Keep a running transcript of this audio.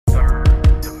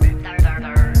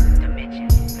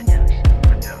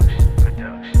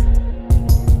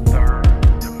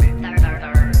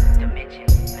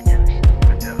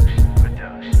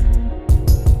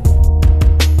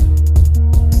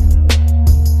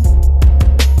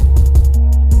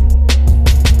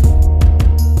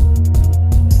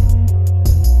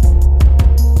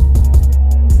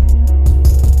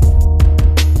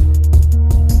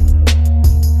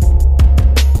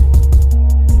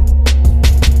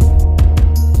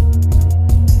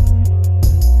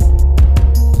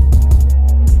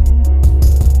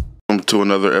to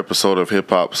another episode of Hip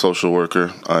Hop Social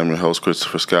Worker. I'm your host,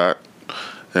 Christopher Scott.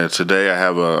 And today I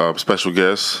have a special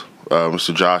guest,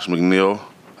 Mr. Josh McNeil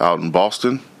out in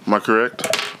Boston. Am I correct?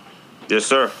 Yes,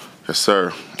 sir. Yes,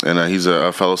 sir. And he's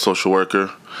a fellow social worker.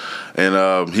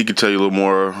 And he can tell you a little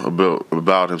more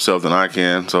about himself than I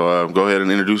can. So go ahead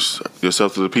and introduce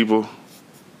yourself to the people.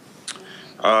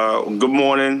 Good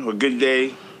morning or good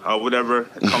day, whatever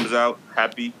it comes out.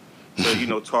 Happy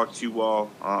to, talk to you all.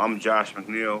 I'm Josh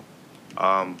McNeil.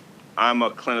 I'm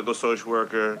a clinical social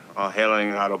worker hailing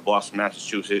out of Boston,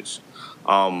 Massachusetts.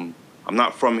 I'm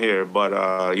not from here, but,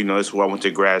 this is where I went to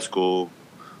grad school.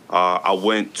 I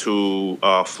went to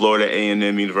Florida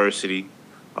A&M University,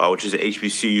 which is a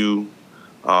HBCU.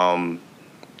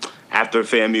 After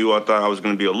FAMU, I thought I was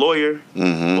going to be a lawyer,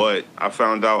 but I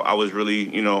found out I was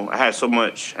really, I had so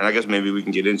much, and I guess maybe we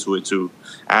can get into it too.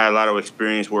 I had a lot of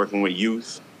experience working with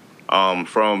youth,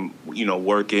 from,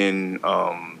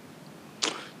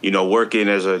 working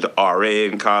as a RA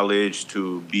in college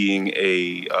to being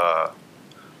a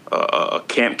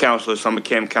camp counselor, summer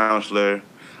camp counselor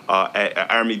at an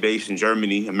Army base in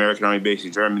Germany, American Army base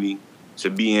in Germany, to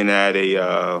being at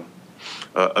a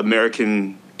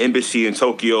American embassy in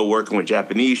Tokyo working with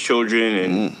Japanese children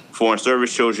and foreign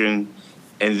service children,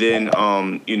 and then,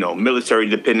 military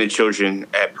dependent children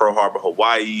at Pearl Harbor,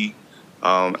 Hawaii.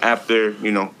 After,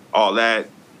 all that,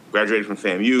 graduated from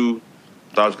FAMU,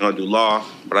 thought I was going to do law,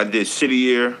 but I did City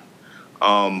Year,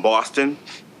 Boston.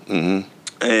 And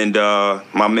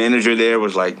my manager there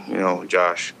was like,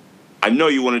 Josh, I know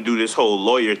you want to do this whole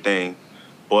lawyer thing,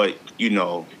 but,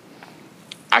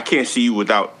 I can't see you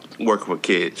without working with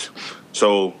kids.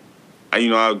 So, I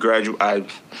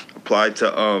applied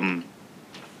to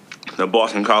the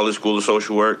Boston College School of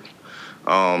Social Work.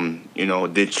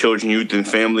 Did children, youth, and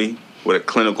family with a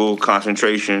clinical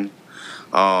concentration.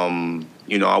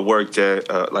 I worked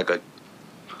at like a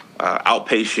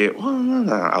outpatient,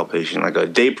 not outpatient, like a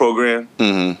day program,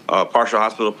 partial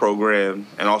hospital program,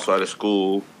 and also at a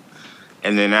school.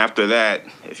 And then after that,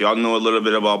 if y'all know a little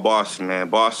bit about Boston, man,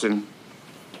 Boston,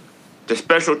 the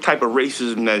special type of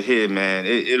racism that's here, man,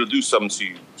 it'll do something to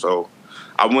you. So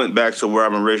I went back to where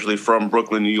I'm originally from,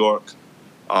 Brooklyn, New York.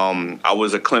 I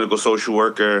was a clinical social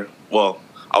worker. Well,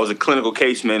 I was a clinical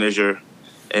case manager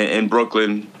in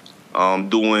Brooklyn,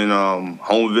 doing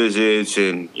home visits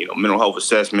and mental health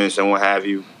assessments and what have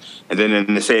you. And then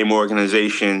in the same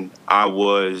organization, I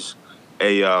was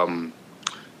a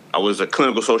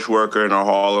clinical social worker in our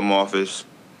Harlem office.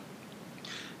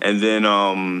 And then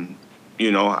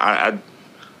I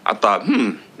thought,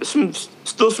 there's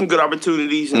still some good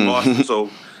opportunities in Boston. So,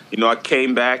 I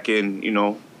came back and,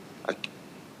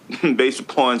 based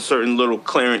upon certain little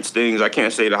clearance things, I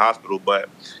can't say the hospital, but,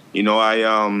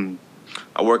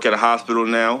 I work at a hospital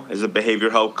now as a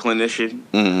behavioral health clinician,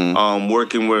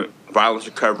 working with violence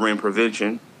recovery and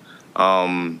prevention.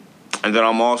 And then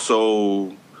I'm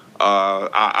also,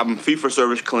 I'm a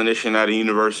fee-for-service clinician at a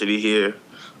university here,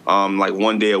 like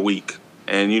 1 day a week.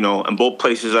 And, in both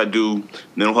places I do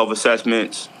mental health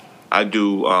assessments. I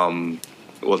do,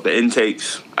 the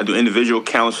intakes. I do individual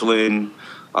counseling,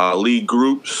 lead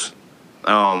groups,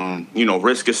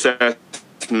 risk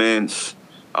assessments.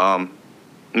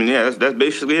 That's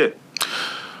basically it.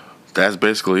 That's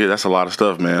basically it. That's a lot of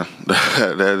stuff, man.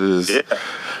 That is,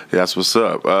 that's what's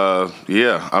up. I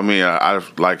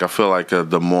feel like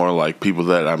the more like people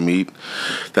that I meet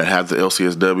that have the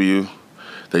LCSW,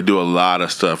 they do a lot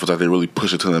of stuff. It's like they really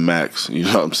push it to the max. You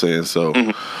know what I'm saying? So,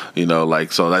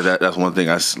 that's one thing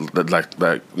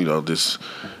just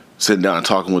sitting down and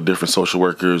talking with different social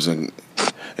workers and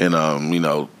in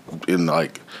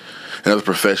other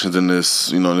professions in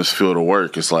this, in this field of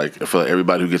work. It's like I feel like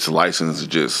everybody who gets a license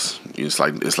it's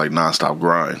like nonstop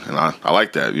grind, and I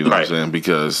like that. You know what I'm saying?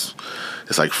 Because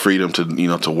it's like freedom to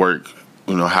to work.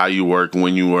 How you work,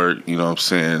 when you work. You know what I'm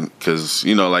saying? Because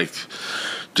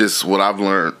just what I've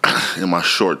learned in my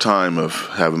short time of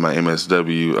having my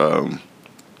MSW,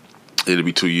 it'll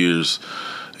be 2 years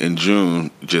in June.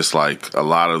 Just like a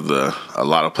lot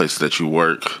of places that you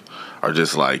work are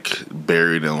just like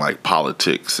buried in like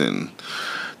politics and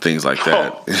things like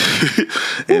that.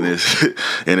 and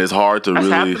it's hard to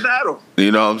really,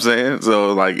 you know what I'm saying?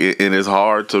 So and it's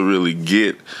hard to really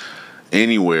get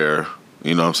anywhere,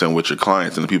 you know what I'm saying, with your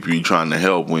clients and the people you're trying to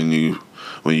help when you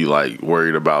like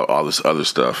worried about all this other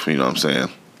stuff, you know what I'm saying?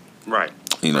 Right.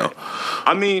 Right.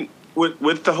 I mean,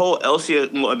 with the whole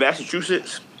LCS,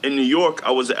 Massachusetts, in New York, I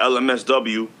was at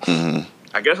LMSW.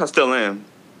 I guess I still am.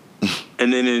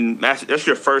 And then in that's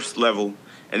your first level.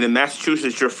 And then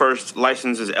Massachusetts, your first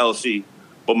license is LC.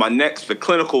 But the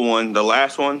clinical one, the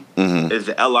last one, is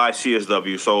the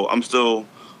LCSW. So I'm still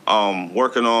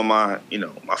working on my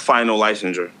final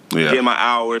licensure. Yeah. Getting my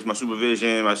hours, my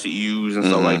supervision, my CEUs and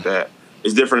stuff like that.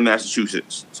 It's different in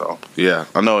Massachusetts. So yeah,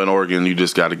 I know in Oregon you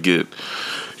just got to get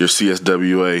your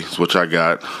CSWA, which I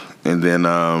got, and then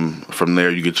from there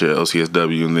you get your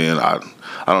LCSW, and then I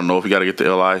don't know if you got to get the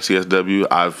LICSW.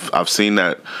 I've seen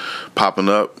that popping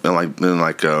up in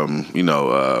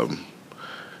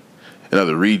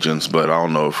other regions, but I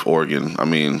don't know if Oregon. I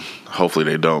mean, hopefully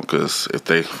they don't, because if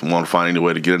they want to find any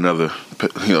way to get another,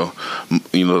 some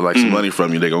money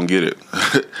from you, they're gonna get it.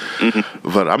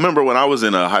 But I remember when I was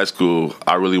in high school,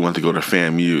 I really wanted to go to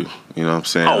FAMU. You know what I'm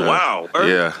saying? Oh wow!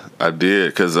 Yeah, I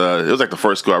did, because it was like the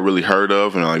first school I really heard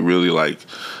of, and like really like,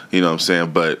 you know what I'm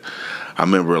saying. But I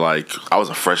remember like I was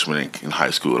a freshman in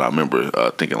high school, and I remember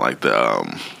thinking like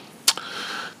the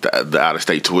out of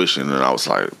state tuition, and I was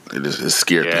like, it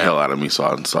scared the hell out of me. So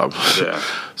I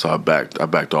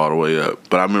backed all the way up.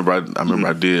 But I remember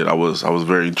I did. I was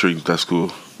very intrigued with that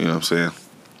school. You know what I'm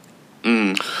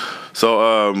saying?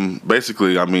 So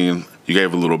basically, I mean, you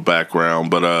gave a little background,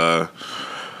 but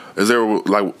was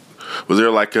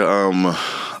there like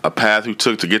a path you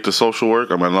took to get to social work?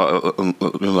 I mean,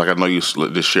 I know you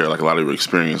just share like a lot of your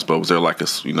experience, but was there like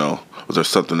was there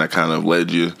something that kind of led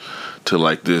you to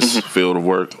like this field of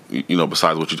work,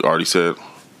 besides what you already said?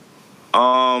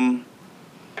 I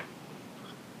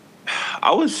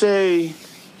would say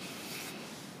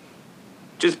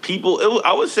just people.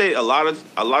 I would say a lot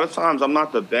of times I'm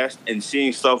not the best in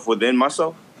seeing stuff within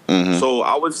myself. So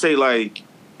I would say like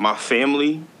my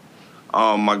family,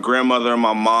 my grandmother and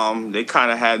my mom, they kind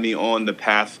of had me on the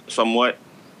path somewhat,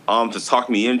 to talk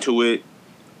me into it,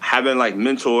 having like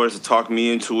mentors to talk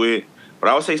me into it. But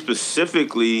I would say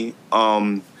specifically,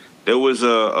 there was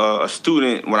a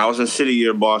student when I was in City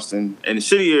Year, Boston. And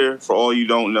City Year, for all you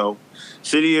don't know,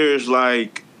 City Year is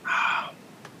like,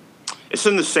 it's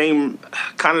in the same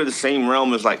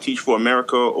realm as like Teach for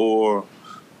America or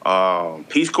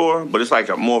Peace Corps, but it's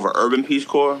like more of an urban Peace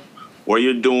Corps where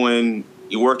you're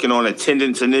working on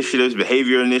attendance initiatives,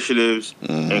 behavior initiatives,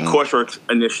 and coursework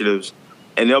initiatives.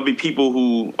 And there'll be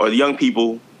people young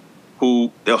people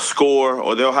who they'll score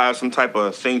or they'll have some type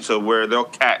of thing to where they'll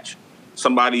catch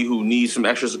somebody who needs some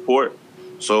extra support.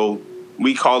 So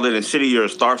we called it in City Year a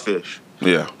starfish.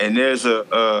 Yeah. And there's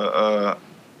a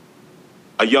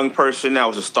young person that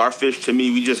was a starfish to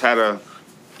me. We just had a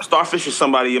starfish is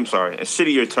somebody, in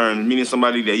City Year terms, meaning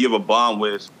somebody that you have a bond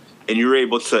with and you're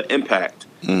able to impact.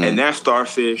 And that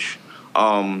starfish,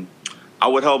 I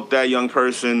would help that young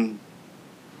person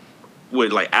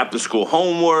with like after school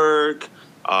homework,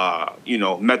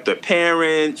 met their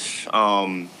parents,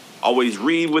 always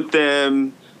read with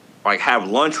them, like have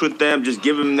lunch with them, just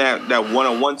give them that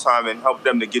one-on-one time and help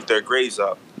them to get their grades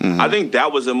up. I think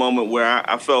that was a moment where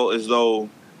I felt as though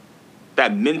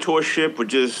that mentorship or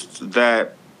just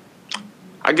that,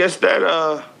 I guess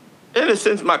that, in a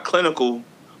sense, my clinical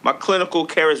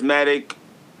charismatic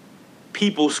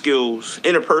people skills,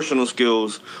 interpersonal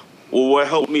skills were what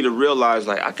helped me to realize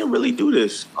like I can really do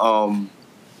this. And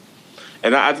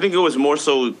I think it was more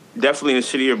so definitely in the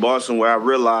City of Boston where I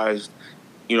realized,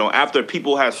 after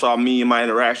people had saw me in my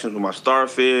interactions with my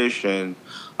starfish and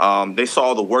they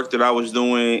saw the work that I was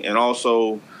doing and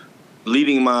also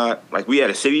leading we had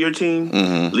a City Year team,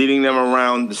 leading them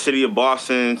around the city of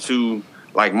Boston to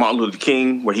like Martin Luther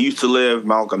King, where he used to live,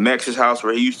 Malcolm X's house,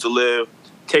 where he used to live,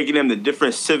 taking them to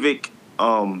different civic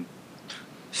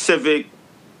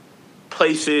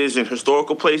places and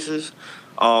historical places.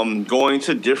 Going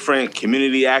to different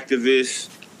community activists.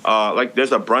 Like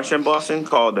there's a brunch in Boston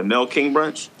called the Mel King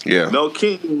Brunch. Yeah. Mel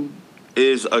King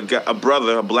is a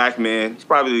brother, a black man. He's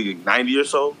probably 90 or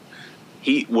so.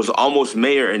 He was almost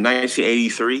mayor in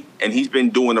 1983, and he's been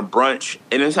doing a brunch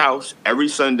in his house every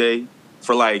Sunday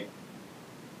for like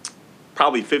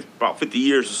probably about 50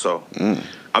 years or so.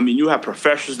 I mean, you have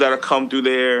professors that have come through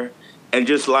there, and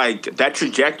just like that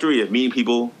trajectory of meeting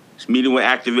people, meeting with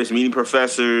activists, meeting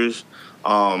professors,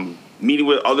 meeting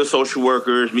with other social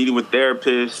workers, meeting with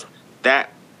therapists, that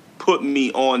put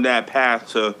me on that path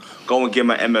to go and get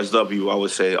my MSW, I would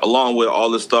say, along with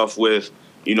all the stuff with,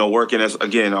 working as,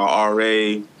 again, a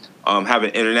RA,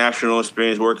 having international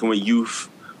experience, working with youth.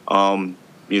 That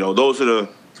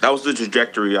was the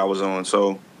trajectory I was on.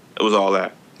 So it was all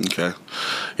that. Okay.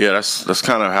 Yeah, that's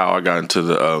kind of how I got into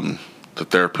the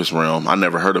therapist realm. I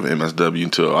never heard of MSW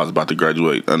until I was about to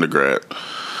graduate undergrad.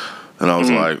 And I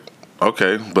was like,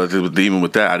 okay, but even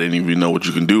with that, I didn't even know what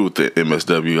you can do with the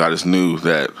MSW. I just knew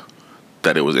that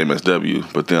it was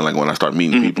MSW. But then, like when I started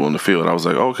meeting people in the field, I was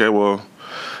like, okay, well,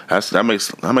 that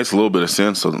makes a little bit of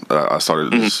sense. So I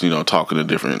started just talking to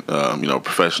different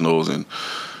professionals and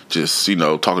just,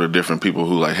 talking to different people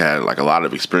who like had like a lot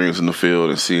of experience in the field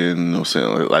and seeing,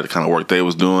 like the kind of work they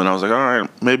was doing. I was like, all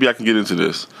right, maybe I can get into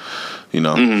this,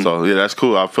 So yeah, that's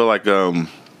cool. I feel like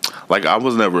I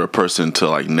was never a person to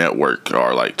like network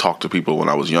or like talk to people when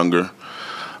I was younger.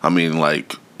 I mean,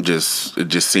 like it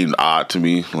just seemed odd to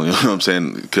me. You know what I'm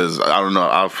saying? Because I don't know.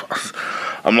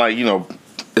 I'm like,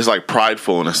 it's like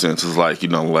prideful in a sense. It's like,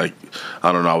 like,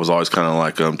 I don't know. I was always kind of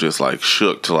like, just like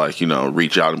shook to like,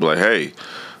 reach out and be like, hey,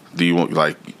 do you want,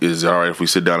 like, is it all right if we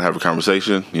sit down and have a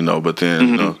conversation? But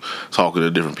then, talking to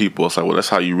different people, it's like, well, that's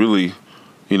how you really,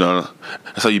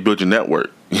 that's how you build your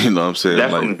network. You know what I'm saying?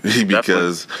 Definitely. Like,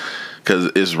 because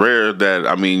it's rare that,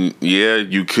 I mean, yeah,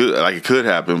 you could, like, it could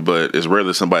happen, but it's rare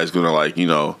that somebody's going to, like,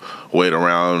 wait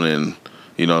around and,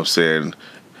 you know what I'm saying,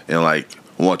 and, like,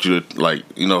 want you to, like,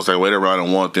 say, wait around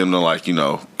and want them to, like,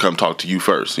 come talk to you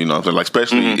first, you know what I'm saying? Like,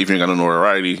 especially if you ain't got no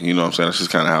notoriety, you know what I'm saying? That's just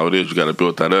kind of how it is. You got to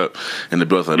build that up. And to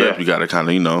build that up, you got to kind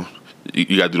of,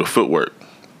 you got to do the footwork.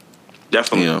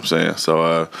 Definitely. You know what I'm saying?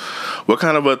 So, what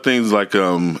kind of things, like,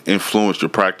 influenced your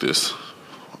practice?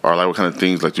 Or, like, what kind of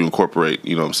things, like, you incorporate,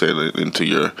 you know what I'm saying, into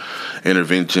your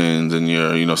interventions and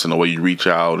your, so the way you reach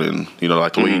out and,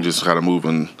 like, the way you just kind of move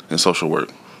in social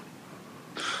work?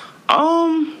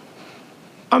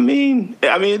 I mean,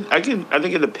 I think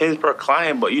it depends per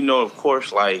client, but of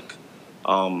course, like,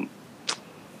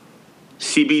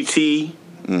 CBT,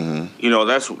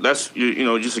 that's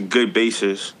just a good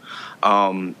basis.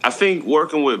 I think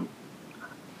working with,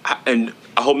 and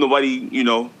I hope nobody,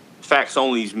 facts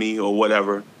only is me or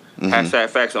whatever, hashtag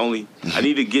facts only. I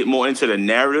need to get more into the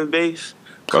narrative base,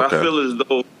 because I feel as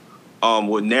though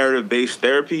with narrative based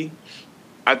therapy,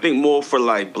 I think more for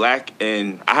like Black,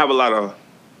 and I have a lot of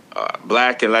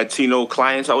Black and Latino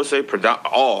clients, I would say,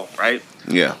 all, right?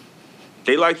 Yeah.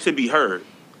 They like to be heard.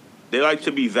 They like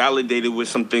to be validated with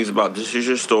some things about, this is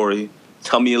your story.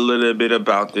 Tell me a little bit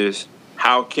about this.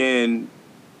 How can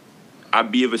I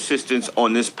be of assistance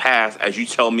on this path as you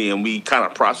tell me, and we kind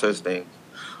of process things?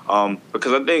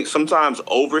 Because I think sometimes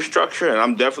overstructure, and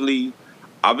I've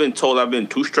been told I've been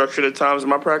too structured at times in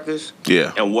my practice.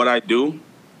 Yeah. And what I do,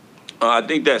 I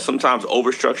think that sometimes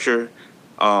overstructure,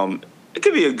 it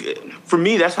could be for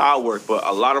me, that's how I work. But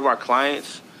a lot of our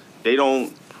clients, they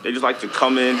just like to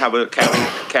come in, have a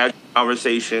casual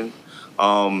conversation.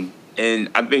 And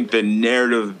I think the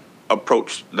narrative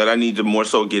approach that I need to more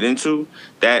so get into,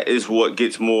 that is what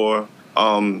gets more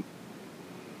the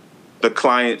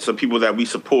clients or people that we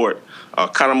support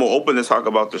kind of more open to talk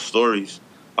about their stories.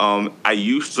 I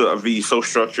used to be so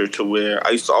structured to where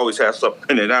I used to always have stuff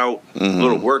printed out,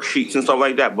 little worksheets and stuff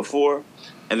like that before.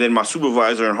 And then my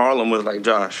supervisor in Harlem was like,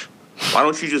 Josh, why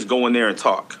don't you just go in there and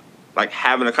talk? Like,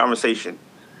 having a conversation.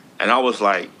 And I was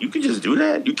like, you can just do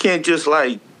that? You can't just,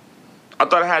 like, I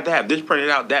thought I had to have this printed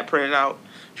out, that printed out.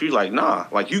 She was like, nah,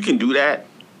 like, you can do that,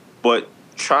 but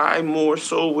try more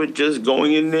so with just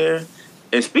going in there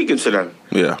and speaking to them.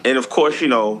 Yeah. And, of course,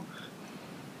 the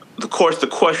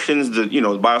questions, the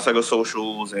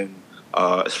biopsychosocials, and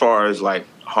as far as, like,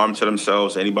 harm to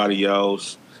themselves, anybody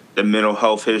else, the mental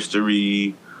health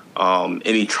history,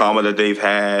 any trauma that they've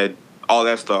had, all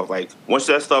that stuff. Like, once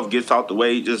that stuff gets out the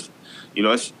way, it's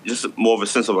just more of a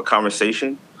sense of a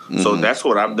conversation. So that's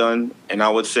what I've done. And I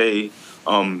would say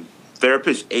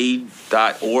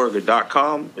therapistaid.org or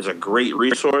 .com is a great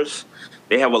resource.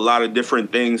 They have a lot of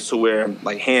different things to where,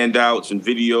 like, handouts and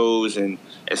videos and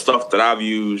stuff that I've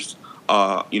used,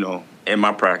 in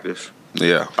my practice.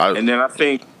 Yeah. And then I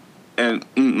think,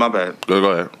 my bad.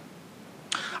 Go ahead.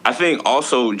 I think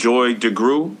also Joy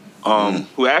DeGrew,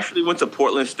 who actually went to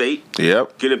Portland State.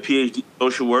 Yep. Get a PhD in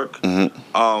social work.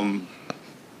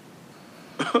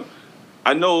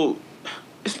 I know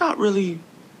it's not really.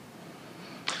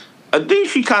 A thing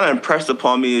she kind of impressed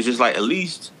upon me is just, like, at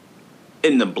least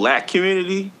in the Black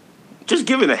community, just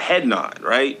giving a head nod,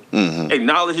 right?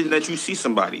 Acknowledging that you see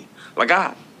somebody. Like,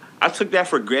 I took that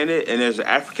for granted, and as an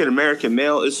African American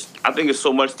male, I think it's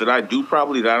so much that I do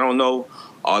probably that I don't know.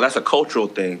 Oh, that's a cultural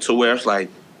thing. To where it's like,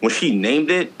 when she named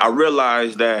it, I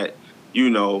realized that,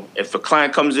 if a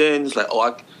client comes in, it's like,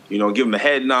 oh, give him a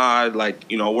head nod, like,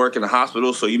 work in the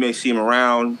hospital, so you may see him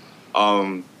around.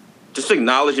 Just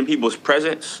acknowledging people's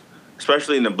presence,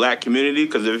 especially in the Black community,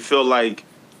 because if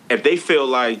they feel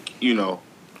like, you're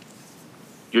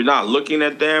not looking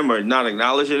at them or not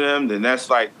acknowledging them, then that's,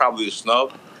 like, probably a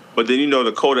snub. But then,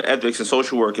 the code of ethics in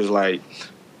social work is like,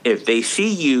 if they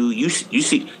see you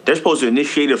see, they're supposed to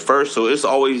initiate it first. So it's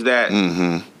always that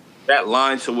that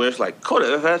line to where it's like,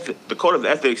 the code of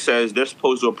ethics says they're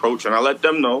supposed to approach, and I let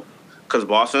them know, because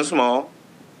Boston's small.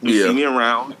 You see me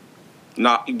around,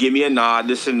 not give me a nod,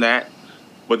 this and that.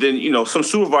 But then, some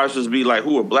supervisors be like,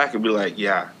 who are black, and be like,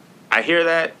 yeah, I hear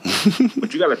that,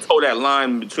 but you got to toe that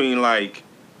line between like,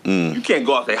 you can't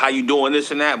go out and say, how you doing,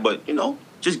 this and that, but,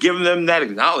 just giving them that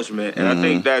acknowledgement. And I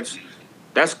think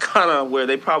that's kind of where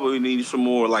they probably need some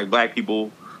more like black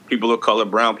people of color,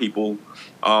 brown people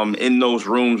in those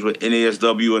rooms with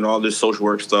NASW and all this social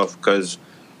work stuff, because,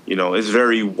 it's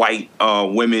very white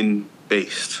women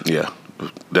based. Yeah,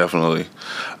 definitely.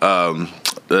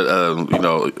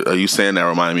 You saying that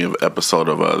reminded me of an episode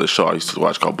of the show I used to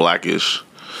watch called Blackish.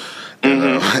 And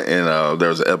there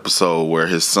was an episode where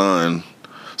his son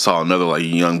saw another like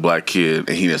young black kid,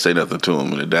 and he didn't say nothing to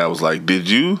him. And the dad was like, "Did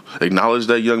you acknowledge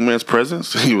that young man's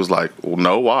presence?" He was like, "Well,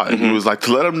 no, why?" He was like,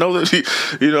 "To let him know that he,"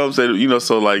 what I'm saying,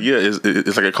 so like, yeah,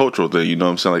 it's like a cultural thing, what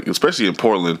I'm saying, like especially in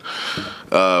Portland,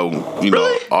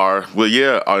 Really? our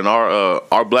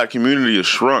black community is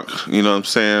shrunk, what I'm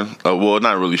saying, well,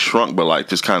 not really shrunk, but like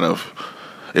just kind of,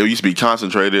 it used to be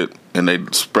concentrated, and they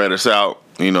spread us out.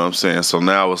 You know what I'm saying? So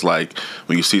now it's like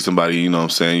when you see somebody, you know what I'm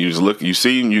saying, you just look, you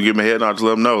see them, you give them a head nod to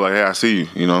let them know, like, hey, I see you.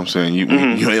 You know what I'm saying? You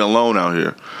ain't alone out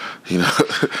here.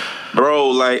 Bro,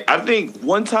 like, I think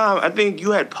one time,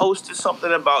 you had posted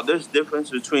something about this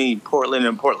difference between Portland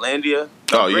and Portlandia.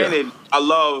 Oh, Granted, yeah. I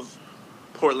love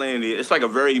Portlandia. It's like a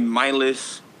very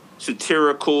mindless,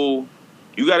 satirical,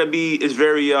 it's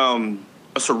very, a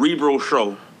cerebral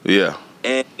show. Yeah.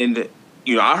 And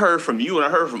I heard from you and I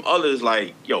heard from others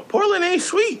like, yo, Portland ain't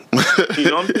sweet. You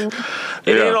know what I'm saying?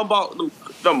 It ain't about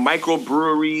the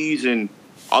microbreweries and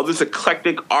all this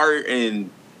eclectic art and,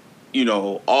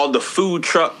 all the food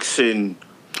trucks. And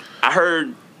I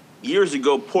heard years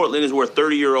ago, Portland is where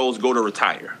 30-year-olds go to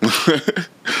retire.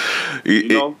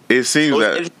 It seems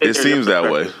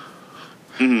that way.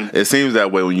 Mm-hmm. It seems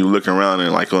that way when you look around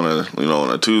and like on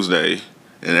a Tuesday,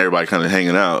 and everybody kind of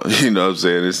hanging out, you know what I'm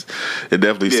saying? It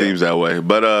definitely seems that way.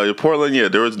 But Portland,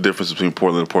 there is a difference between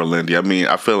Portland and Portlandia. I mean,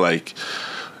 I feel like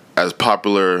as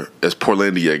popular as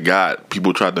Portlandia got,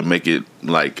 people tried to make it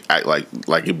act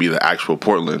like it'd be the actual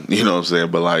Portland, you know what I'm saying?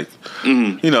 But like,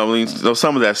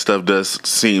 some of that stuff does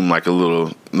seem like a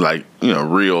little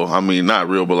real. I mean, not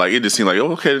real, but like it just seemed like,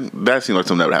 okay, that seemed like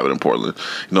something that would happen in Portland.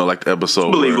 Like the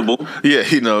episode, believable.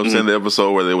 I'm saying, the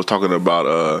episode where they was talking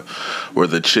about were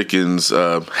the chickens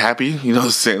happy,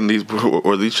 saying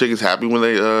were these chickens happy when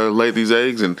they laid these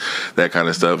eggs and that kind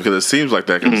of stuff, because it seems like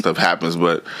that kind of stuff happens,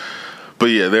 but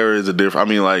yeah, there is a difference. I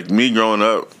mean, like me growing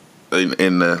up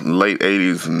in the late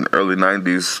 80s and early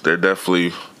 90s, there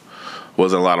definitely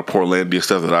wasn't a lot of Portlandia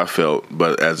stuff that I felt.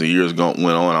 But as the years went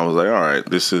on, I was like, all right,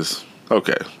 this is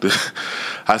okay.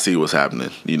 I see what's happening,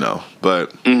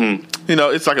 But,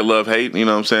 it's like a love-hate, you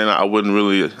know what I'm saying? I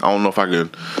don't know if I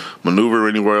could maneuver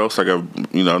anywhere else. Like,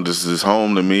 this is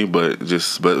home to me, but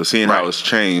seeing how it's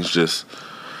changed, just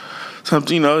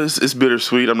something, it's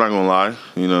bittersweet. I'm not going to lie,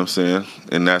 you know what I'm saying?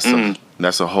 And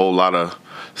that's a whole lot of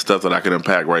stuff that I can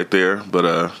unpack right there. But,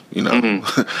 I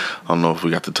don't know if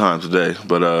we got the time today.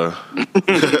 But,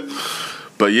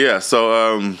 but yeah,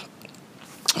 so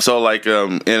like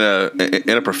in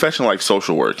a profession like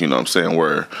social work, you know what I'm saying,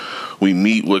 where we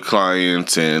meet with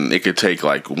clients and it could take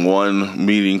like one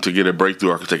meeting to get a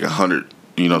breakthrough, or it could take 100,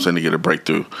 you know what I'm saying, to get a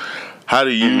breakthrough. How do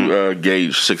you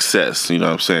gauge success, you know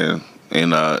what I'm saying,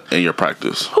 in your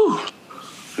practice? Whew.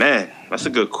 Man, that's a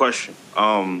good question.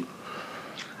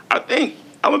 I think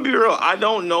I'm gonna be real. I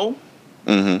don't know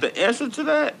the answer to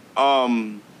that,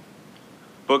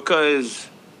 because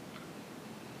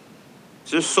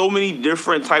there's so many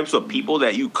different types of people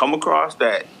that you come across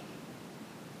that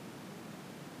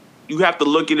you have to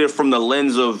look at it from the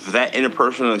lens of that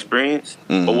interpersonal experience.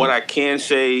 But what I can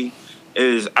say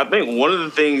is, I think one of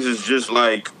the things is just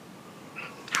like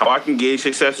how I can gauge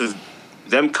success is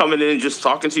them coming in and just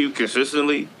talking to you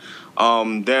consistently.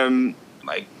 Them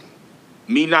like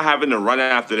me not having to run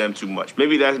after them too much.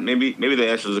 Maybe that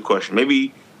answers the question.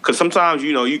 Maybe because sometimes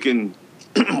you can.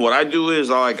 What I do is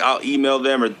I'll email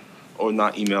them or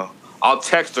not email. I'll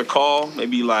text or call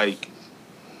maybe like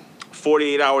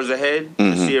 48 hours ahead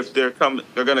to see if they're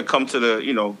gonna come to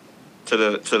the to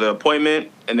the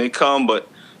appointment, and they come. But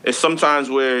it's sometimes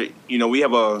where we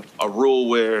have a rule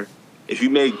where if you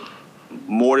make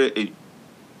more than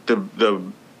the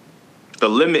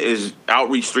limit is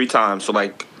outreach 3 times. So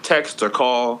like text or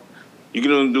call, you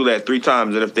can only do that 3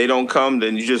 times. And if they don't come,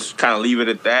 then you just kind of leave it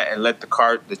at that and let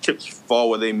the chips fall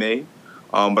where they may.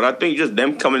 But I think just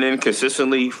them coming in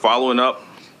consistently, following up.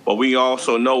 But we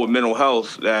also know with mental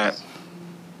health that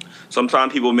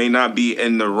sometimes people may not be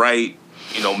in the right,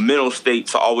 mental state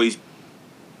to always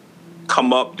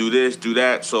come up, do this, do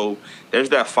that. So there's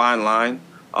that fine line.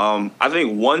 I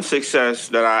think one success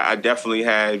that I definitely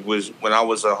had was when I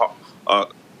was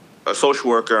a social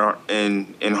worker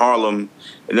in Harlem,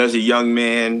 and there's a young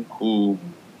man who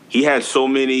he had so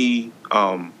many.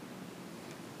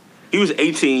 He was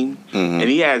 18, and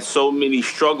he had so many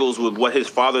struggles with what his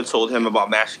father told him about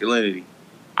masculinity.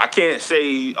 I can't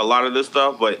say a lot of this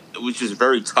stuff, but it was just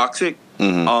very toxic.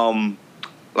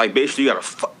 Like basically, you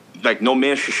gotta like no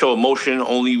man should show emotion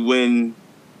only when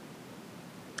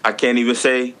I can't even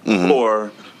say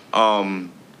or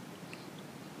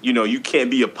you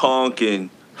can't be a punk and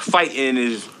fighting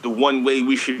is the one way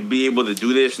we should be able to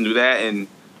do this and do that. And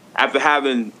after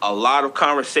having a lot of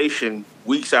conversation,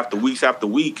 weeks after weeks after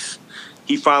weeks,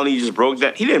 he finally just broke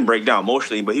down. He didn't break down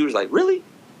emotionally, but he was like, "Really?"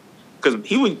 Because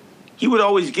he would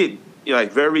always get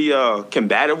like very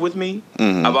combative with me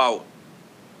about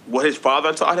what his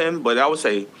father taught him. But I would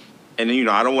say, and then,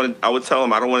 I would tell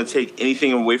him I don't want to take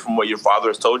anything away from what your father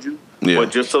has told you. Yeah.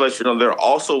 But just to let you know, there are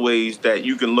also ways that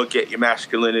you can look at your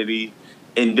masculinity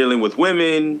in dealing with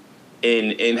women,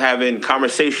 in having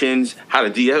conversations, how to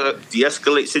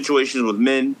de-escalate situations with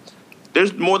men.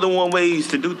 There's more than one ways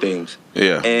to do things.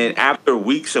 Yeah. And after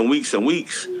weeks and weeks and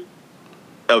weeks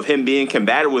of him being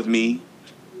combative with me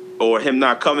or him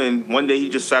not coming, one day he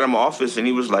just sat in my office and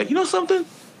he was like, "You know something?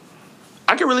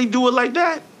 I can really do it like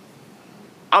that.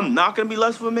 I'm not going to be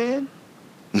less of a man."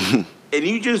 And I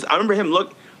remember him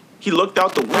he looked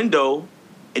out the window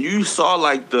and you saw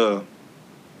like you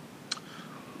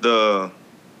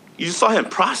just saw him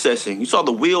processing. You saw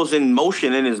the wheels in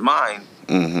motion in his mind.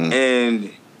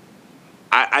 And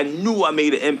I knew I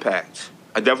made an impact.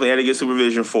 I definitely had to get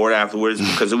supervision for it afterwards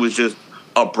because it was just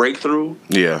a breakthrough.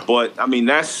 Yeah. But I mean,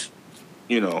 that's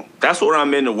what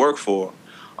I'm in to work for.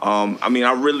 I mean,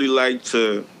 I really like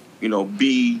to,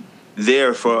 be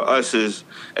there for us as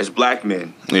black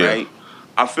men, right?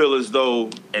 I feel as though,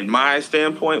 in my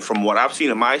standpoint, from what I've seen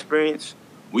in my experience,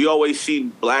 we always see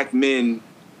black men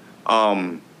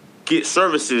get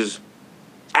services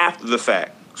after the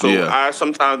fact. So I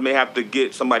sometimes may have to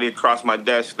get somebody across my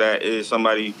desk that is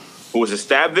somebody who was a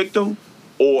stab victim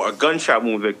or a gunshot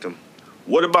wound victim.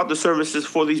 What about the services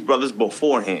for these brothers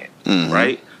beforehand,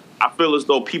 right? I feel as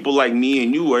though people like me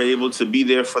and you are able to be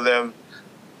there for them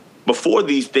before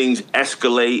these things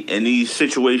escalate and these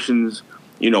situations,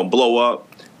 blow up.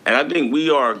 And I think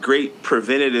we are a great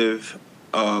preventative,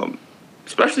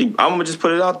 especially, I'm going to just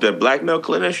put it out there, black male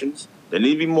clinicians. There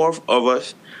need to be more of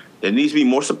us. There needs to be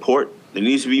more support. There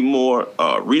needs to be more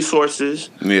resources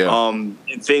and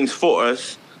things for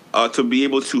us to be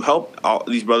able to help all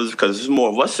these brothers because there's more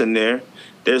of us in there.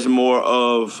 There's more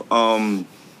of,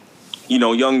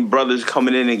 young brothers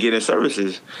coming in and getting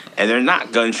services, and they're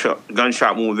not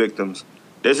gunshot wound victims.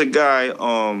 There's a guy,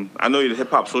 I know you're the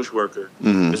hip-hop social worker.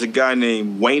 There's a guy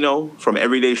named Wayno from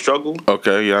Everyday Struggle.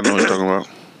 Okay, yeah, I know what you're talking about.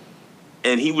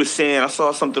 And he was saying, I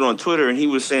saw something on Twitter, and he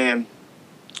was saying,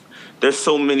 there's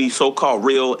so many so-called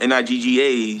real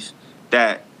NIGGAs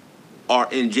that are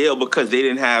in jail because they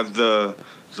didn't have the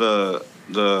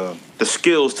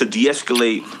skills to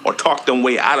de-escalate or talk them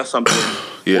way out of something.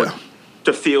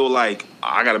 To feel like,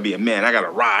 I got to be a man, I got to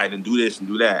ride and do this and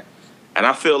do that. And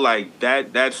I feel like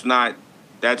that's not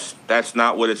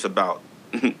what it's about.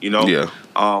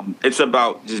 It's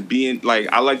about just being like,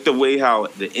 I like the way how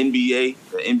the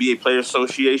NBA Players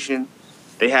Association,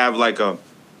 they have like a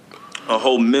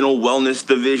whole mental wellness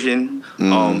division.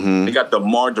 They got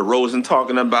DeMar DeRozan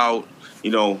talking about,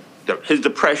 his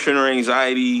depression or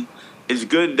anxiety. It's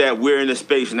good that we're in a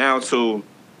space now to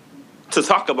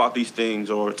talk about these things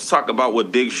or to talk about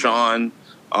what Big Sean.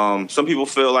 Some people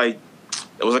feel like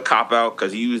it was a cop-out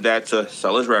because he used that to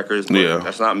sell his records. But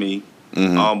that's not me.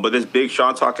 But there's Big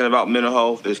Sean talking about mental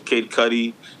health. There's Kid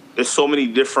Cudi. There's so many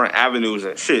different avenues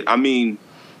and shit. I mean,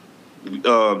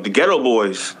 the Ghetto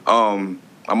Boys, my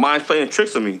mind's playing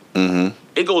tricks on me.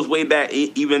 It goes way back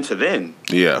even to then.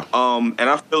 And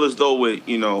I feel as though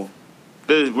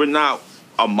we're not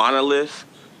a monolith,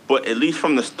 but at least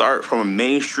from the start, from a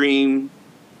mainstream,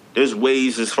 there's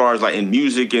ways as far as like in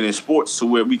music and in sports to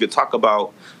where we could talk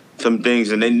about some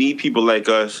things, and they need people like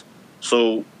us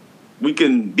so we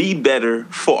can be better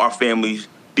for our families,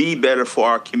 be better for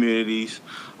our communities,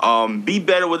 be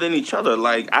better within each other.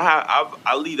 Like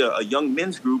I lead a young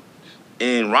men's group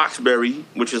in Roxbury,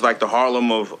 which is like the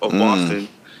Harlem of Boston,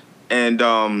 and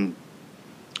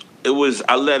it was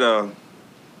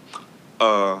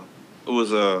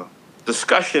a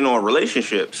discussion on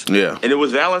relationships, and it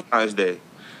was Valentine's Day,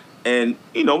 and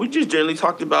we just generally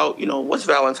talked about what's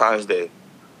Valentine's Day,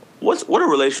 what are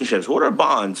relationships, what are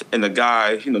bonds, and the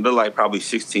guys they're like probably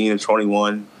 16 and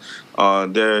 21,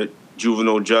 they're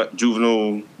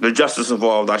they're justice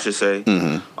involved, I should say.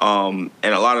 And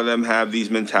a lot of them have these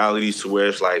mentalities to where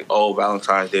it's like, oh,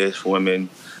 Valentine's Day is for women.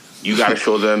 You got to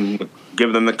show them,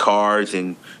 give them the cards,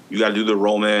 and you got to do the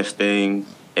romance thing.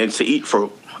 And to eat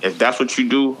for, if that's what you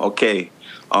do, okay.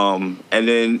 And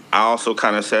then I also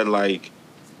kind of said, like,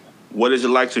 what is it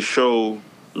like to show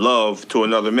love to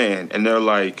another man? And they're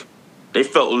like, they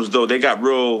felt as though they got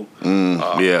real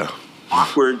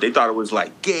awkward. They thought it was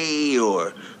like gay,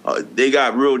 or they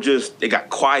got real they got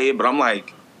quiet. But I'm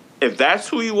like, if that's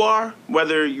who you are,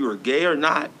 whether you are gay or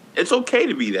not, it's okay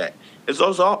to be that. It's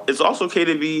also okay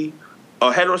to be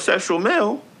a heterosexual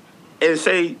male and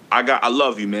say, I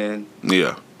love you, man.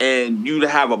 Yeah. And you to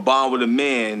have a bond with a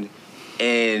man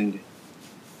and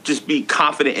just be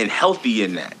confident and healthy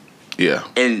in that. Yeah.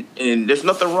 And there's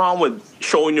nothing wrong with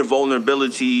showing your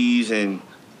vulnerabilities, and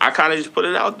I kind of just put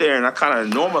it out there and I kind of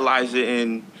normalize it,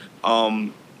 and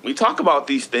we talk about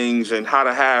these things and how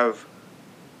to have,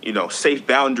 safe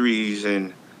boundaries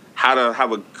and how to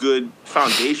have a good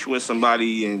foundation with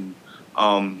somebody, and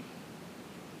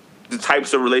the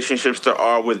types of relationships there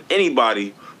are with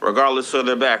anybody, regardless of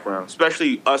their background,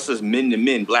 especially us as men to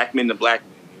men, black men to black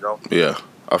men, Yeah,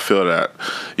 I feel that.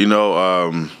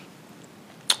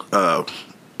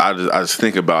 I just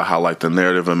think about how, like, the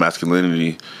narrative of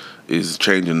masculinity is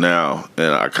changing now,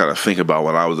 and I kind of think about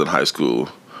when I was in high school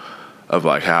of,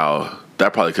 like, how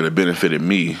that probably could have benefited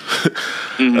me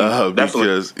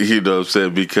because,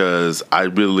 because I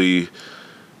really...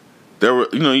 There were,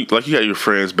 like, you had your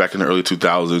friends back in the early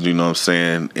 2000s, you know what I'm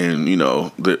saying? And,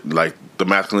 the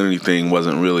masculinity thing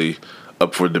wasn't really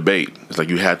up for debate. It's like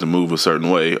you had to move a certain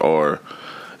way or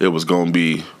it was going to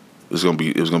be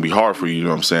hard for you, you know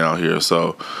what I'm saying, out here.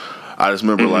 So I just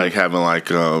remember, like, having,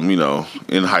 like,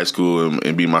 in high school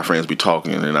and be my friends be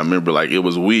talking. And I remember, like, it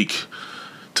was weak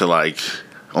to, like,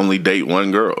 only date one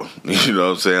girl. You know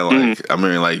what I'm saying? Like, I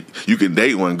mean, like, you can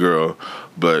date one girl,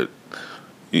 but...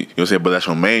 You know what I'm saying? But that's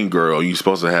your main girl. You're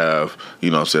supposed to have,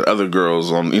 other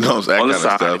girls on, that kind of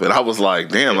stuff. And I was like,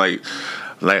 damn, like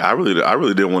I really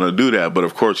didn't want to do that. But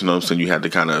of course, you had to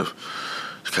kind of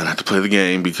have to play the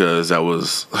game because that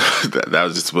was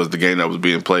was the game that was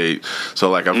being played. So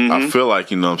like I feel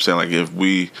like, like if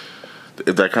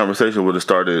that conversation would have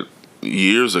started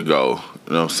years ago,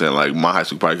 like my high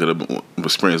school probably could have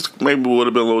experienced, maybe would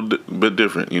have been a little bit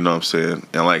different, and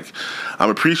like I'm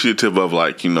appreciative of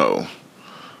like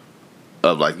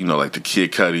the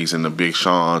Kid Cudis and the Big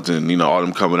Seans and, all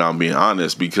them coming out and being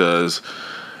honest, because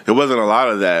it wasn't a lot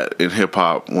of that in hip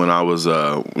hop when I was,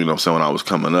 when I was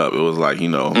coming up. It was like,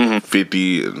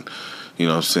 50 and,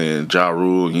 Ja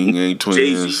Rule, Ying Yang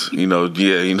Twins, Jay-Z.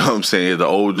 The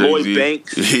old Jay-Z. Lloyd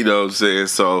Banks. You know what I'm saying?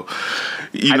 So,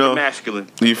 masculine.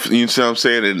 You see what I'm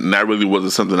saying? And that really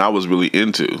wasn't something I was really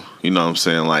into. You know what I'm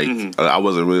saying? Like, I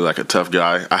wasn't really like a tough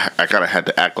guy. I kind of had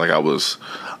to act like I was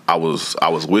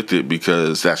with it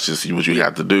because that's just what you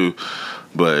have to do.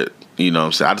 But, I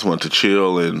just wanted to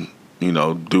chill and,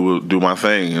 do my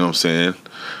thing, you know what I'm saying?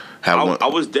 I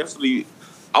was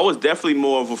definitely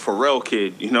more of a Pharrell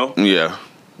kid, Yeah.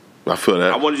 I feel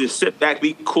that. I wanted to just sit back,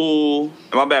 be cool.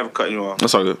 My bad for cutting you off.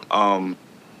 That's all good.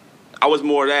 I was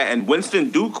more of that. And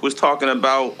Winston Duke was talking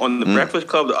about on the Breakfast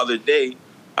Club the other day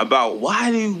about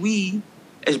why do we,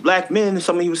 as black men,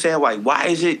 somebody was saying, like, why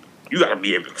is it you got to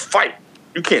be able to fight?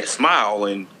 You can't smile.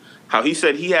 And how he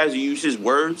said he has to use his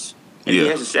words and he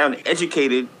has to sound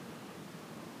educated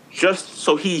just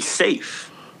so he's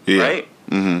safe. Yeah. Right?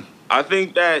 Mm-hmm. I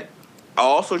think that I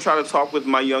also try to talk with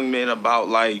my young men about,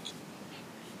 like,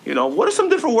 what are some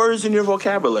different words in your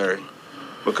vocabulary?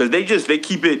 Because they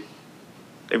keep it,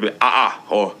 they be like,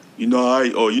 or, or, you know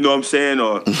what I'm saying?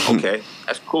 Or, okay,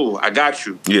 that's cool. I got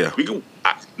you. Yeah. We can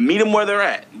meet them where they're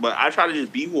at. But I try to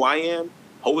just be who I am.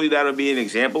 Hopefully that'll be an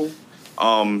example.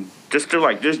 Just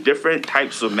different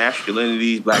types of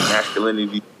masculinities, black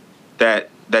masculinity that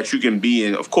you can be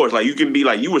in. Of course, like you can be,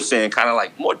 like you were saying, kind of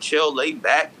like more chill, laid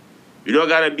back. You don't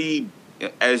gotta be,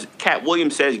 as Cat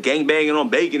Williams says, gangbanging on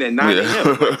bacon at 9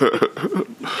 a.m.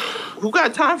 Who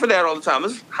got time for that all the time?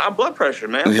 It's high blood pressure,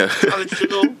 man. Yeah. I'm trying to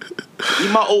chill,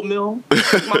 eat my oatmeal,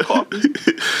 drink my coffee,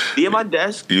 be at my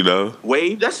desk,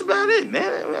 wave. That's about it,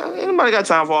 man. Ain't nobody got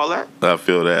time for all that. I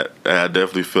feel that. I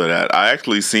definitely feel that. I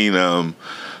actually seen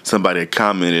somebody had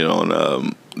commented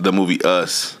on the movie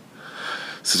Us,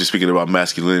 since we're speaking about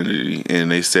masculinity,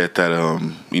 and they said that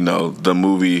the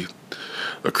movie,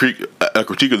 a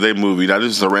critique of their movie. Now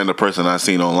this is a random person I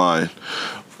seen online.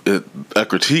 A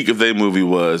critique of their movie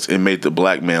was it made the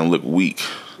black man look weak,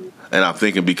 and I'm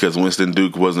thinking because Winston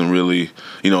Duke wasn't really,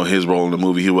 his role in the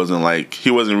movie. He wasn't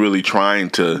really trying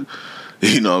to,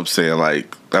 You know what I'm saying?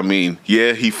 Like, I mean,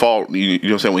 yeah, he fought, you know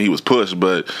what I'm saying, when he was pushed,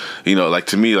 but, you know, like,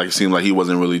 to me, like, it seemed like he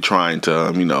wasn't really trying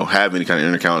to, you know, have any kind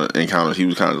of encounters. He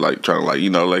was kind of, like, trying to, like, you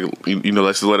know,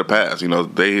 let's just let it pass. You know,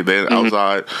 they're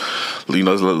outside, you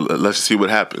know, let's just see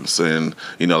what happens. And,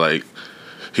 you know, like,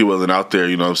 he wasn't out there,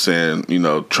 you know what I'm saying, you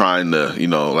know, trying to, you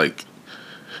know, like,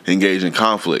 engage in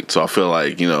conflict. So I feel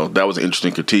like, you know, that was an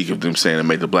interesting critique of them saying it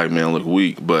made the black man look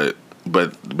weak, but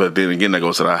then again, that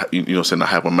goes to the, you know, saying the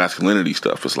hypermasculinity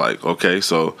stuff. It's like, okay,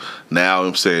 so now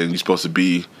I'm saying you're supposed to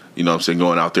be, you know, I'm saying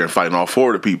going out there and fighting all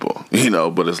four of the people, you know.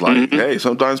 But it's like, hey,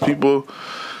 sometimes people,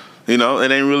 you know,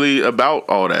 it ain't really about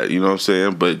all that, you know what I'm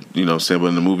saying. But you know, what I'm saying, but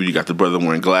in the movie, you got the brother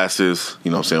wearing glasses, you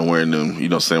know, what I'm saying, wearing them, you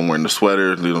know, what I'm saying, wearing the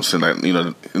sweater, you know, what I'm saying, like,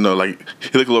 you know, like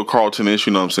he looked a little Carlton-ish,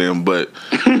 you know what I'm saying. But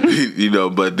you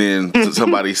know, but then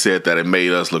somebody said that it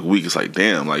made us look weak. It's like,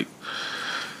 damn, like.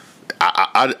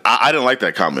 I didn't like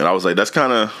that comment. I was like, that's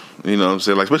kind of, you know what I'm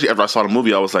saying, like, especially after I saw the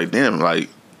movie, I was like, damn, like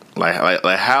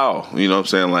how, you know what I'm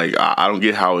saying, like, I don't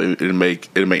get how it make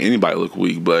anybody look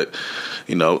weak. But,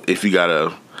 you know, if you got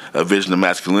a vision of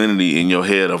masculinity in your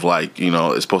head of, like, you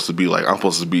know, it's supposed to be like, I'm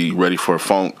supposed to be ready for a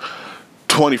funk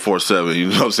 24/7, you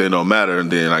know what I'm saying, no matter,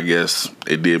 and then I guess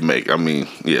it did make, I mean,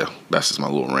 yeah, that's just my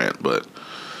little rant. But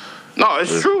no,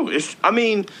 it's true. I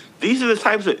mean, these are the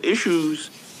types of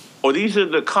issues, or these are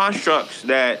the constructs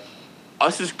that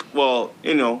us as, well,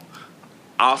 you know,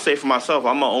 I'll say for myself,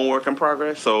 I'm my own work in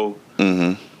progress. So,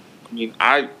 I mean,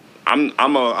 I'm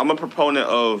a proponent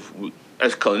of,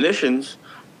 as clinicians,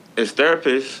 as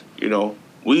therapists, you know,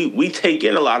 we take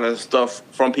in a lot of stuff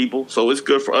from people, so it's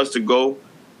good for us to go.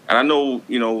 And I know,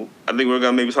 you know, I think we're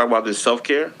gonna maybe talk about this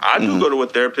self-care. I do go to a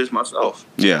therapist myself.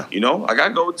 Yeah, you know, like I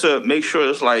go to make sure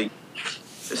it's like.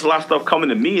 There's a lot of stuff coming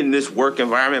to me in this work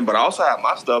environment, but I also have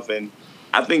my stuff. And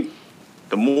I think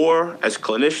the more, as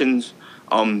clinicians,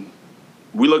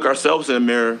 we look ourselves in the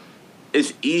mirror,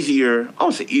 it's easier. I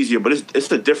don't say easier, but it's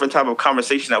a different type of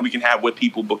conversation that we can have with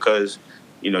people, because,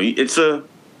 you know, it's a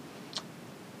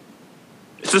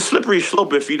slippery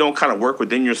slope if you don't kind of work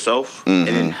within yourself and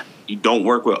then you don't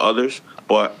work with others.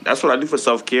 But that's what I do for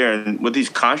self-care. And with these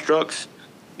constructs,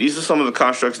 these are some of the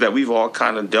constructs that we've all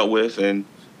kind of dealt with, and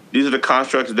these are the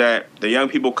constructs that the young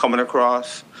people coming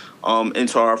across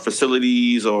into our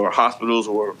facilities or hospitals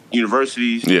or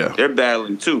universities, they're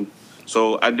battling too.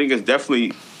 So I think it's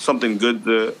definitely something good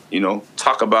to, you know,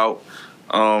 talk about,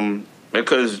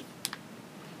 because,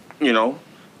 you know,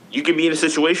 you can be in a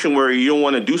situation where you don't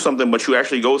want to do something, but you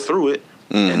actually go through it,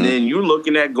 and then you're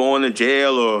looking at going to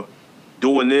jail or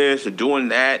doing this or doing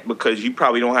that because you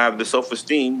probably don't have the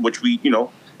self-esteem, which we, you know,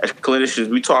 as clinicians,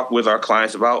 we talk with our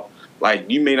clients about.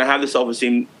 Like, you may not have the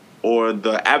self-esteem or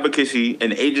the advocacy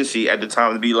and agency at the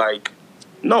time to be like,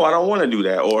 no, I don't want to do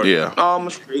that. Or, no, I'm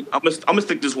gonna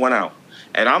stick this one out.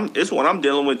 And it's one I'm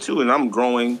dealing with too, and I'm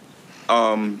growing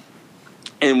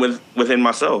within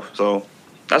myself. So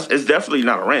it's definitely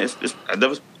not a rant.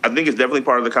 I think it's definitely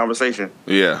part of the conversation.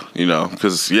 Yeah, you know,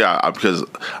 because I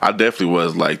definitely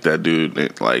was like that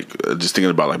dude. Like, just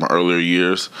thinking about like my earlier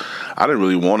years, I didn't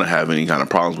really want to have any kind of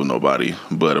problems with nobody.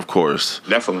 But of course,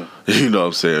 definitely, you know what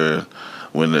I'm saying,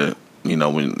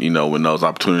 when those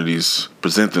opportunities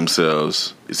present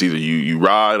themselves, it's either you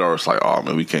ride or it's like, oh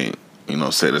man, we can't. You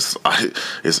know, say this,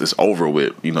 it's over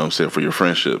with. You know what I'm saying, for your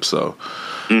friendship. So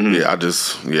So,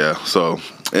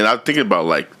 and I'm thinking about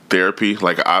like therapy.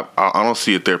 Like I don't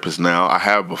see a therapist now. I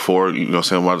have before. You know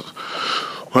what I'm saying, when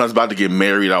I was about to get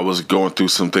married, I was going through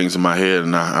some things in my head,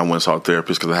 and I went and saw a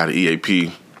therapist because I had an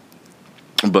EAP.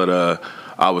 But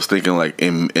I was thinking like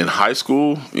in high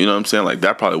school, you know what I'm saying, like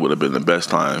that probably would have been the best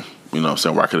time. You know what I'm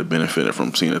saying, where I could have benefited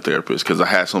from seeing a therapist, because I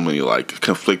had so many like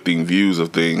conflicting views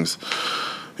of things.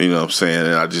 You know what I'm saying?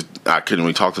 And I couldn't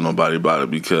really talk to nobody about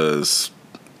it because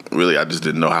really I just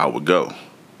didn't know how it would go.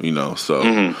 You know, so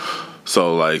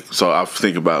I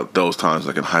think about those times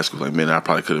like in high school, like, man, I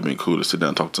probably could have been cool to sit down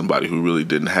and talk to somebody who really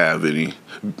didn't have any, you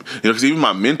know, because even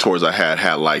my mentors I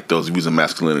had like those views of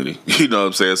masculinity. You know what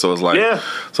I'm saying? So it's like,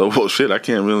 so well, shit, I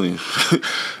can't really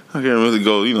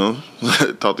go, you know,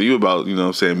 talk to you about, you know what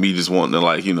I'm saying, me just wanting to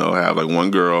like, you know, have like one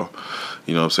girl.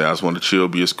 You know what I'm saying? I just want to chill,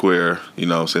 be a square. You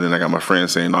know what I'm saying? Then I got my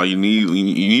friends saying, oh, you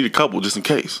need a couple just in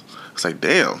case. It's like,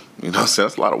 damn. You know what I'm saying?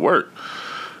 That's a lot of work.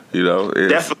 You know?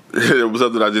 It was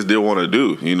something I just didn't want to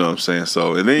do. You know what I'm saying?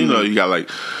 So, and then, you know, you got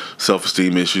like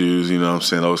self-esteem issues, you know what I'm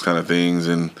saying? Those kind of things.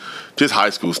 And just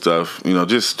high school stuff, you know,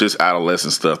 just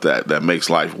adolescent stuff that makes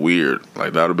life weird.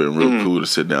 Like, that would have been real cool to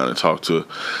sit down and talk to.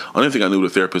 I don't even think I knew what a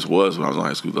therapist was when I was in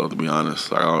high school, though, to be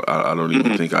honest. Like, I don't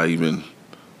even think I even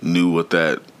knew what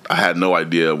that... I had no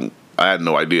idea.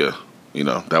 You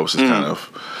know, that was just kind of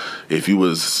if you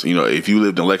was, if you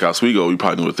lived in Lake Oswego, you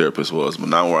probably knew what a therapist was, but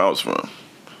not where I was from.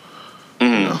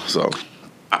 So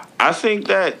I think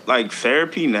that like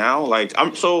therapy now, like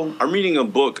I'm reading a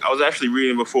book. I was actually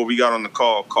reading before we got on the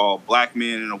call called Black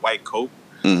Men in a White Coat.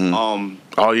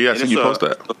 Oh yeah, I think you post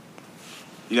that.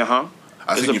 Yeah,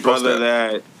 I think you post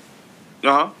that.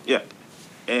 Yeah,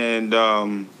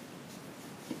 and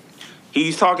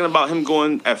he's talking about him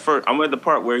going at first. I'm at the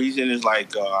part where he's in his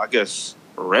like I guess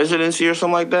residency or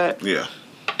something like that. Yeah,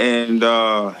 and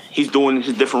he's doing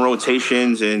his different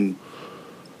rotations, and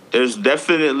there's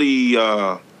definitely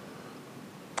I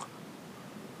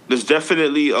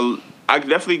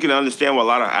definitely can understand where a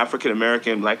lot of African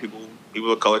American Black people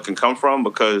of color can come from,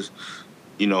 because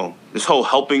this whole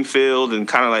helping field and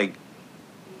kind of like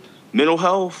mental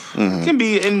health can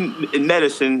be in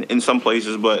medicine in some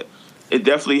places, but it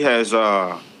definitely has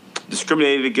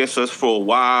discriminated against us for a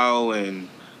while, and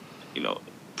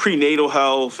prenatal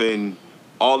health and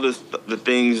all the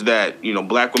things that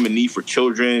Black women need for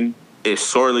children is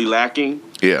sorely lacking.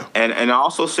 Yeah, and I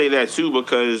also say that too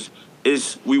because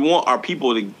we want our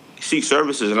people to seek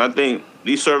services, and I think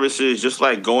these services, just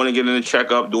like going and getting a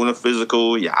checkup, doing a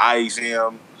physical, your eye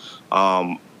exam,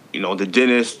 the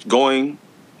dentist, going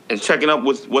and checking up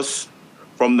with what's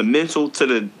from the mental to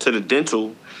the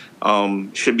dental,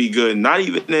 should be good. Not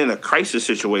even in a crisis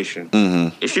situation.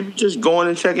 It should be just going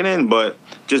and checking in, but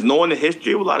just knowing the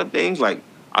history of a lot of things. Like,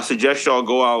 I suggest y'all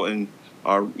go out and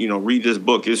read this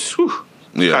book. It's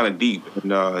kind of deep,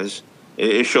 and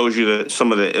it shows you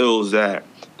some of the ills that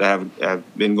have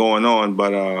been going on.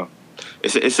 But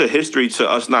it's a history to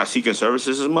us not seeking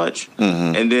services as much,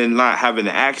 and then not having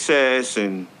the access,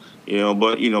 and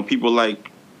but people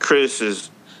like Chris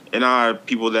and I,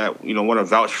 people that want to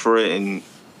vouch for it and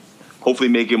hopefully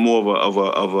make it more of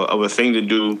a thing to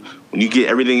do when you get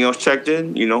everything else checked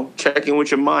in. Check in with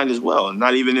your mind as well,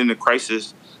 not even in a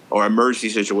crisis or emergency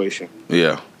situation.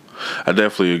 Yeah, I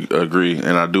definitely agree,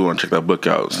 and I do want to check that book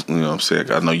out. You know what I'm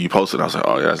saying? I know you posted it. I was like,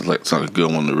 oh yeah, that's like a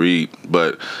good one to read.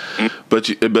 But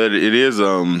it is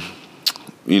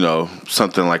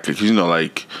something like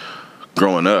like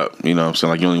growing up. You know what I'm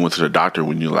saying? Like, you only went to the doctor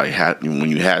when you had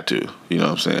to. You know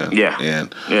what I'm saying? Yeah.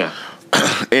 And yeah.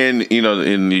 And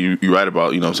and you write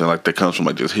about what I'm saying, like, that comes from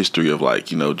like this history of like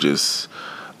just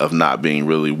of not being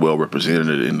really well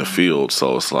represented in the field.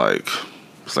 So it's like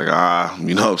what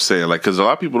I'm saying, like, because a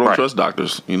lot of people don't trust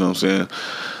doctors. You know what I'm saying?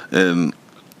 And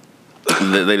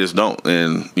they just don't.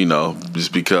 And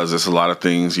just because there's a lot of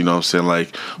things, what I'm saying,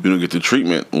 like, we don't get the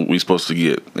treatment we're supposed to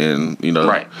get, and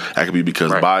that could be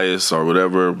because bias or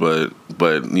whatever. But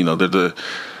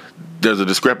there's a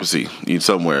discrepancy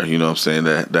somewhere, what I'm saying,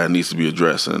 that needs to be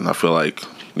addressed. And I feel like,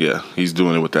 he's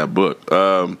doing it with that book.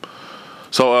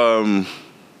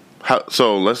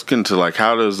 So let's get into, like,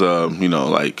 how does, how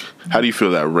do you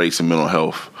feel that race and mental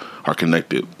health are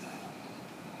connected?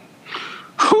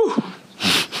 Whew.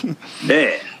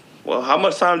 Man. Well, how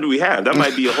much time do we have? That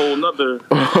might be a whole nother,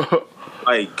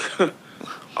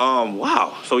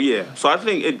 wow. So, yeah. So I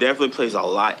think it definitely plays a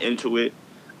lot into it.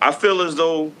 I feel as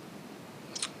though,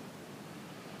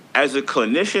 as a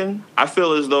clinician, I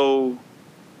feel as though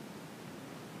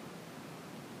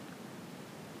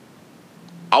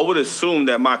I would assume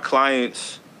that my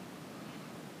clients,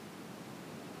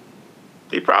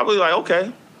 they probably like,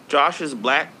 okay, Josh is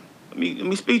Black. Let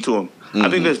me speak to him. I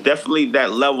think there's definitely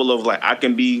that level of, like, I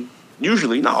can be,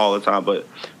 usually, not all the time, but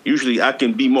usually I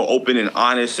can be more open and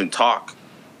honest and talk.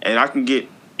 And I can get,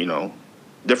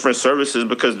 different services,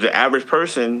 because the average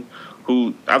person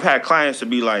who, I've had clients to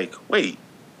be like, wait,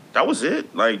 that was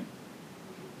it? Like,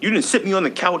 you didn't sit me on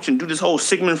the couch and do this whole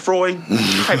Sigmund Freud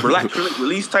type relax,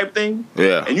 release type thing?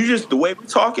 Yeah. And the way we're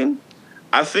talking,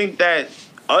 I think that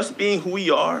us being who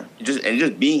we are, just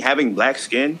having Black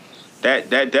skin, that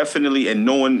definitely, and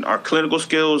knowing our clinical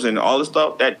skills and all this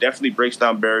stuff, that definitely breaks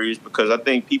down barriers, because I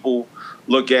think people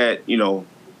look at,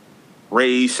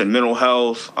 race and mental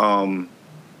health.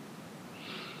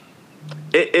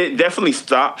 It definitely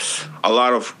stops a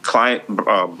lot of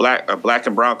black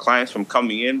and brown clients from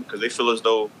coming in, because they feel as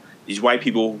though these white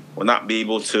people will not be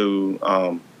able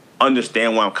to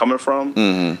understand where I'm coming from.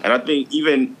 And I think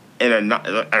even in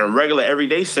a regular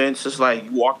everyday sense, it's like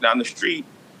you walk down the street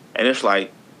and it's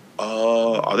like,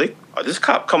 are this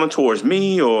cop coming towards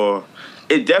me? Or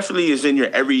it definitely is in your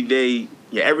everyday,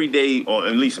 or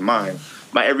at least mine,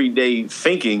 my everyday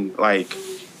thinking, like,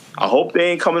 I hope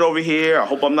they ain't coming over here. I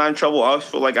hope I'm not in trouble. I always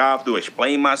feel like I have to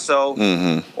explain myself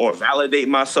or validate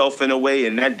myself in a way,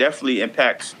 and that definitely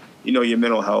impacts, your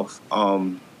mental health.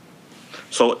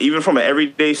 So even from an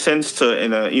everyday sense to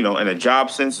in a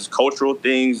job sense, it's cultural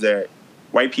things that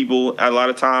white people, a lot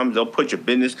of times, they'll put your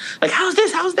business, like, how's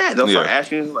this, how's that? They'll start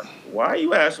asking you, like, why are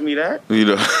you asking me that? You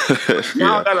know,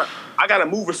 now I gotta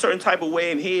move a certain type of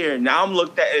way in here. Now I'm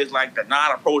looked at as like the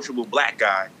non-approachable black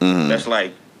guy. That's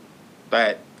like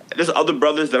that. There's other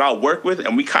brothers that I work with,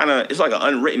 and we kind of, it's like an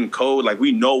unwritten code. Like,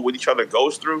 we know what each other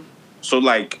goes through. So,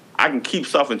 like, I can keep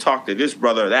stuff and talk to this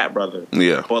brother or that brother.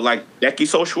 Yeah. But, like, Becky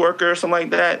social worker or something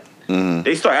like that,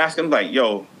 they start asking, like,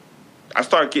 yo, I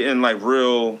start getting, like,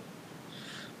 real,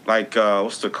 like,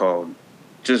 what's it called?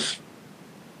 I just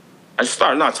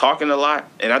start not talking a lot.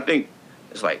 And I think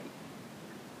it's like,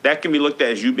 that can be looked at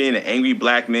as you being an angry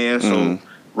black man. So,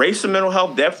 race and mental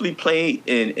health definitely play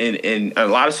in a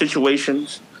lot of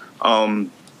situations.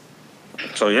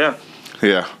 So yeah.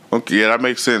 Yeah. Okay. Yeah, that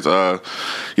makes sense. Yeah,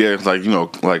 it's like, you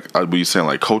know, like I be saying,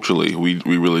 like culturally, we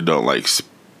really don't like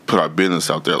put our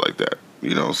business out there like that.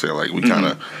 You know what I'm saying? Like we kind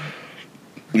of,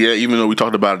 yeah. Even though we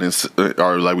talked about it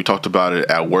or like we talked about it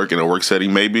at work in a work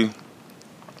setting, maybe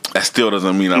that still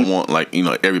doesn't mean I want like, you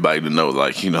know, everybody to know.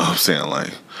 Like, you know what I'm saying?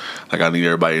 Like I need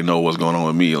everybody to know what's going on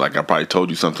with me. Like I probably told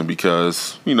you something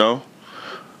because you know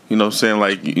what I'm saying?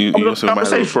 Like, you know, so might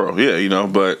have a referral. Yeah, you know,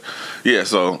 but yeah,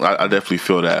 so I definitely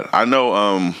feel that. I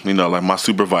know, you know, like my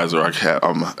supervisor I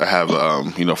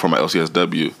have, you know, for my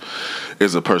LCSW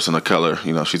is a person of color.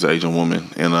 You know, she's an Asian woman.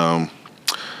 And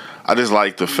I just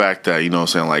like the fact that, you know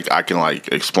what I'm saying, like I can like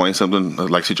explain something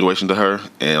like situation to her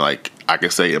and like I can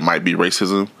say it might be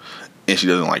racism and she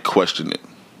doesn't like question it.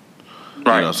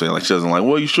 Right. You know what I'm saying? Like, she doesn't like,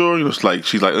 well, you sure? You know, it's like,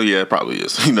 she's like, oh, yeah, it probably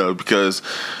is. You know, because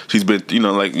she's been, you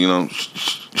know, like, you know,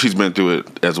 she's been through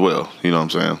it as well. You know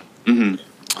what I'm saying?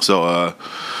 So,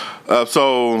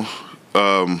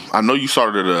 I know you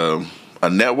started a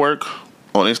network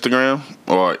on Instagram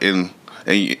or in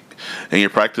your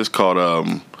practice called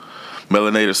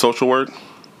Melanated Social Work.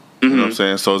 You know what I'm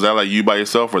saying? So, is that like you by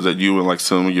yourself or is that you and like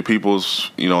some of your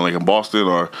peoples, you know, like in Boston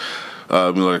or, you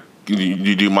know, like, do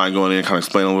you mind going in and kind of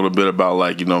explain a little bit about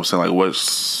like, you know what I'm saying, like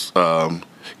what's, you know,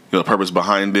 the purpose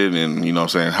behind it and, you know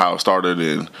what I'm saying, how it started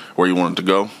and where you wanted to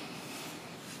go?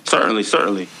 Certainly.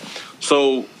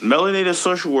 So Melanated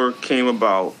Social Work came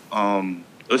about,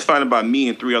 it was founded by me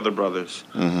and 3 other brothers.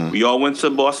 We all went to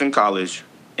Boston College,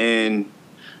 and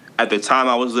at the time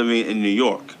I was living in New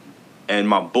York. And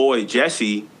my boy,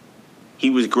 Jesse, he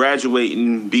was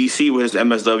graduating BC with his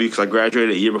MSW because I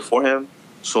graduated a year before him.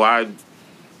 So I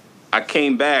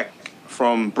came back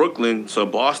from Brooklyn to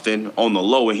Boston on the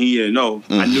low, and he didn't know.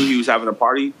 I knew he was having a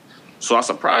party, so I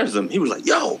surprised him. He was like,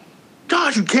 yo,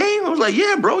 Josh, you came? I was like,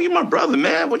 yeah, bro, you're my brother,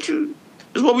 man. This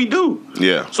is what we do.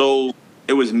 Yeah. So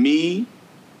it was me,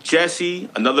 Jesse,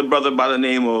 another brother by the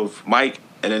name of Mike,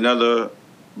 and another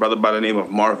brother by the name of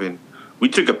Marvin. We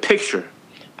took a picture,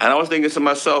 and I was thinking to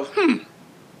myself, you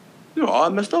know, all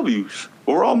MSWs.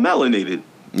 We're all melanated.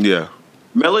 Yeah.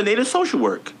 Melanated Social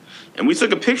Work. And we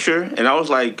took a picture, and I was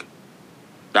like,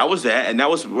 that was that. And that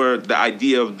was where the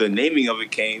idea of the naming of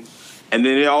it came. And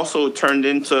then it also turned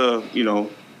into, you know,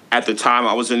 at the time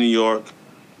I was in New York,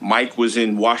 Mike was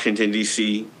in Washington,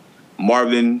 D.C.,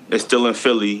 Marvin is still in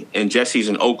Philly, and Jesse's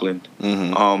in Oakland.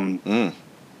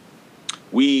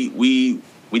 We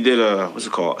did a, what's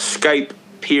it called, Skype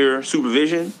peer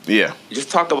supervision. Yeah. Just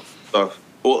talk about stuff.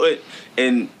 Well,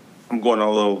 and I'm going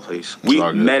all over the place. We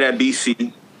met at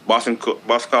BC. Boston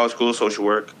College School of Social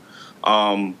Work.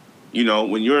 You know,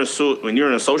 when you're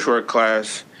in a social work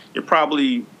class, you're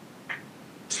probably,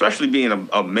 especially being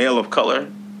a male of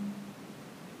color,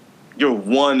 you're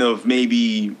one of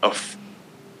maybe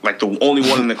like the only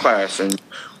one in the class, and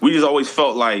we just always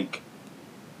felt like,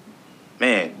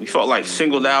 man, we felt like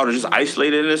singled out or just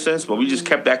isolated in a sense, but we just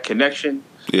kept that connection.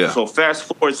 Yeah. So fast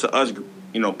forward to us,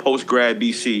 you know, post grad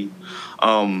BC.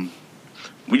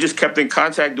 We just kept in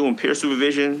contact doing peer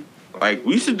supervision. Like,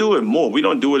 we used to do it more. We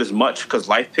don't do it as much because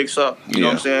life picks up. You know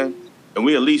what I'm saying? And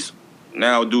we at least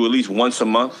now do at least once a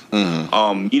month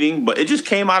meeting. But it just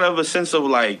came out of a sense of,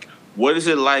 like, what is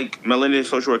it like? Melanated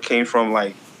Social Work came from,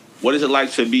 like, what is it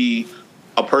like to be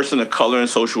a person of color in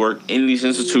social work in these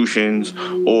institutions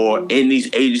or in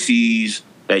these agencies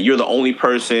that you're the only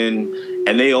person,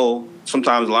 and they'll,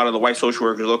 sometimes a lot of the white social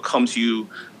workers will come to you,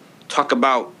 talk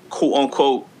about,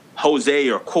 quote-unquote, Jose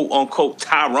or quote-unquote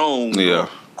Tyrone, or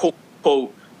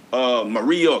quote-unquote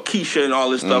Maria or Keisha and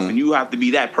all this stuff, and you have to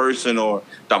be that person or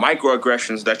the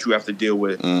microaggressions that you have to deal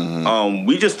with.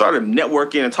 We just started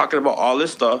networking and talking about all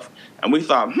this stuff, and we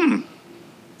thought,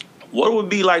 what would it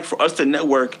be like for us to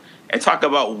network and talk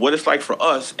about what it's like for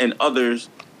us and others,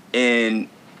 and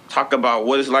talk about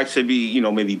what it's like to be, you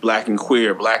know, maybe black and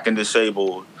queer, black and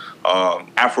disabled,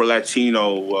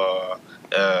 Afro-Latino,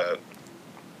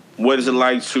 what is it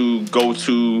like to go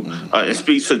to and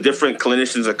speak to different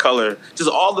clinicians of color? Just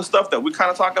all the stuff that we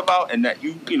kind of talk about and that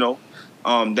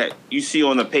that you see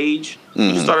on the page.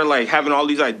 We just started like having all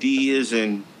these ideas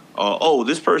and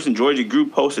this person Georgia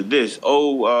Group posted this.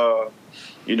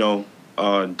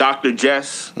 Dr.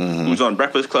 Jess, who's on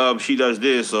Breakfast Club, she does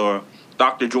this, or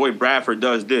Dr. Joy Bradford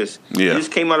does this. Yeah. It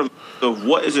just came out of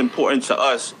what is important to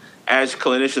us as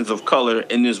clinicians of color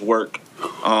in this work.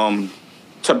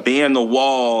 To ban the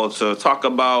wall, to talk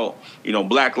about,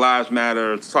 Black Lives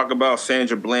Matter, to talk about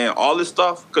Sandra Bland, all this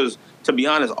stuff, because to be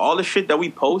honest, all the shit that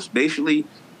we post, basically,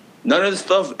 none of the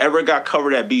stuff ever got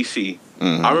covered at BC.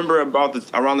 I remember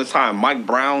around the time Mike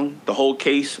Brown, the whole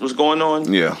case was going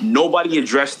on. Yeah. Nobody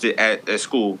addressed it at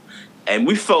school. And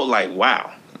we felt like,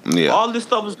 wow. Yeah. All this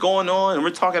stuff is going on, and we're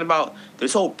talking about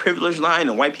this whole privilege line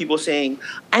and white people saying,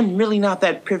 I'm really not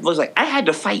that privileged. Like, I had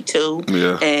to fight too.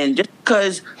 Yeah. And just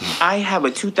because I have a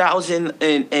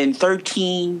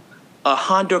 2013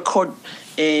 Honda Accord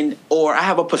or I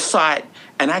have a Passat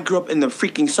and I grew up in the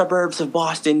freaking suburbs of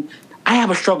Boston, I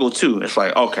have a struggle too. It's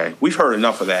like, okay, we've heard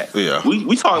enough of that. Yeah.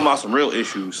 We talking about some real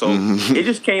issues. So it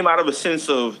just came out of a sense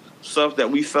of stuff that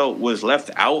we felt was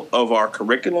left out of our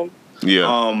curriculum.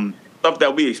 Yeah. Stuff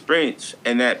that we experience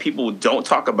and that people don't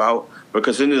talk about,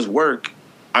 because in his work,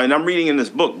 I'm reading in this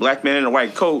book, Black Man in a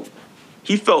White Coat,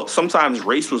 he felt sometimes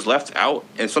race was left out,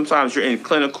 and sometimes you're in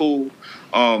clinical,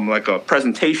 like a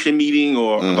presentation meeting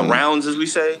or the rounds, as we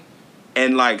say,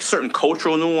 and like certain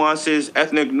cultural nuances,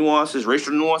 ethnic nuances,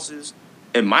 racial nuances,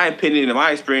 in my opinion, in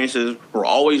my experiences, were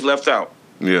always left out.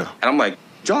 Yeah. And I'm like,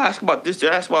 y'all ask about this,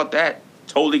 y'all ask about that,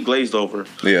 totally glazed over.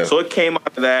 Yeah. So it came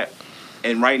out of that.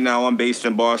 And right now I'm based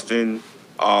in Boston.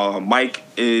 Mike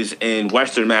is in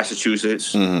Western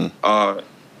Massachusetts. And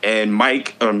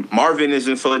Marvin is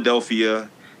in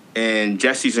Philadelphia. And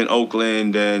Jesse's in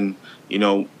Oakland. And,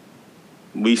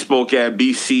 we spoke at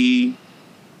BC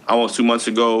almost 2 months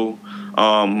ago.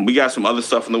 We got some other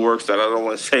stuff in the works that I don't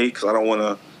want to say because I don't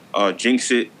want to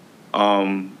jinx it.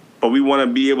 But we want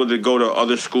to be able to go to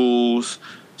other schools,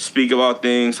 speak about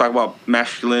things, talk about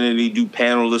masculinity, do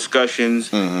panel discussions,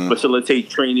 facilitate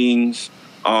trainings.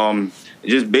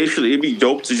 Just basically, it'd be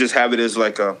dope to just have it as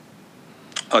like a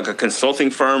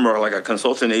consulting firm or like a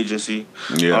consulting agency.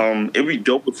 Yeah. It'd be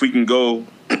dope if we can go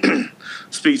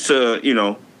speak to,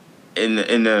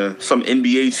 in some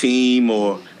NBA team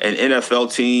or an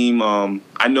NFL team.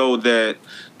 I know that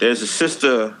there's a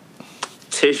sister,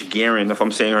 Tish Guerin, if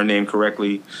I'm saying her name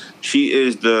correctly. She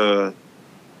is the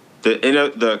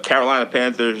Carolina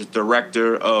Panthers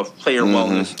director of player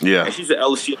wellness. Yeah. And she's at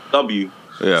LCSW.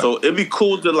 Yeah. So it'd be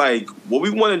cool to like, what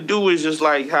we want to do is just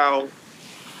like how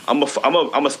I'm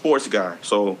a sports guy.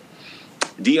 So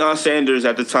Deion Sanders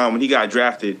at the time when he got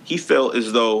drafted, he felt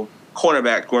as though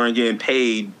cornerbacks weren't getting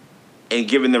paid and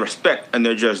given the respect and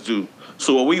their just due.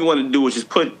 So what we want to do is just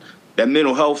put that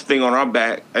mental health thing on our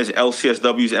back as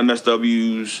LCSWs,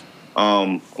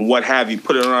 MSWs, what have you,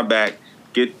 put it on our back.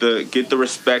 Get the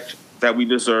respect that we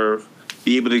deserve,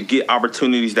 be able to get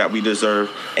opportunities that we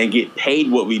deserve, and get paid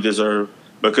what we deserve.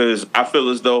 Because I feel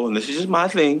as though, and this is just my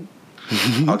thing,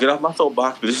 I'll get off my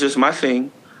soapbox, but this is just my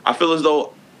thing. I feel as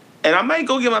though, and I might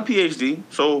go get my PhD.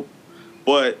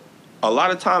 But a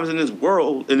lot of times in this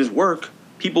world, in this work,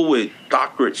 people with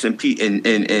doctorates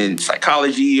in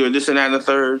psychology or this and that and the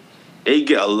third, they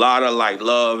get a lot of like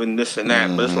love and this and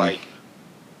that. But it's like,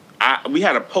 we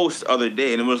had a post the other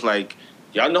day, and it was like,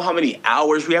 y'all know how many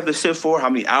hours we have to sit for, how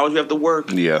many hours we have to work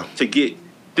to get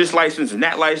this license and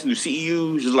that license, do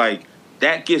CEUs. Just like,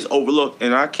 that gets overlooked.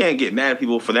 And I can't get mad at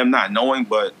people for them not knowing,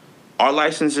 but our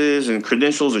licenses and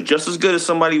credentials are just as good as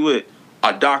somebody with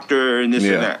a doctor and this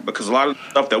and that. Because a lot of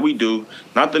stuff that we do,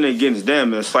 nothing against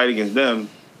them and a slight against them,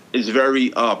 is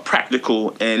very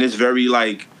practical and it's very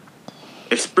like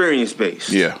experience-based.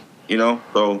 Yeah.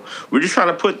 So we're just trying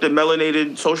to put the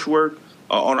melanated social work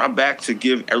on our back to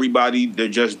give everybody their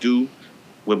just due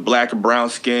with black and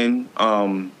brown skin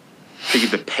to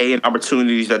get the pay and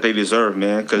opportunities that they deserve,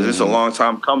 man. Because it's a long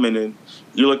time coming, and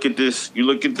you look at this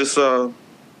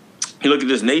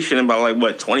nation about like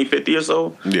what 2050 or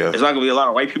so. Yeah, it's not gonna be a lot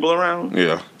of white people around.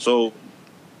 Yeah, so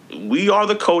we are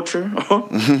the culture,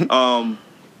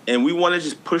 and we want to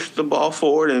just push the ball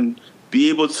forward and be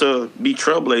able to be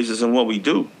trailblazers in what we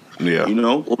do. Yeah,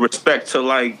 with respect to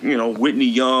like Whitney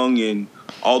Young and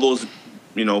all those,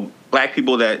 black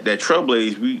people that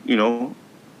trailblaze,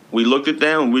 we looked at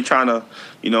them and we're trying to,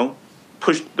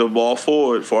 push the ball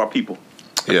forward for our people.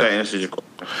 Yeah. That answers your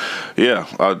question. Yeah,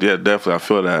 definitely. I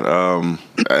feel that.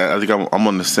 I think I'm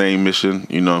on the same mission,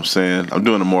 you know what I'm saying? I'm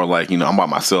doing it more like, I'm by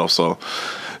myself, so,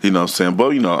 you know what I'm saying?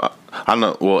 But, I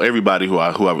know. Well, everybody who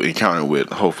I've encountered with,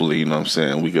 hopefully, you know what I'm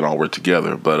saying, we can all work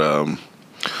together.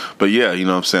 But yeah, you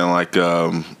know what I'm saying, like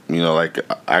you know, like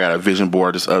I got a vision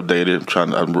board that's updated.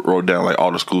 I wrote down like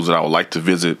all the schools that I would like to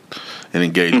visit and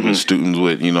engage with students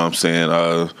with. You know what I'm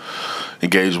saying,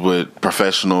 engage with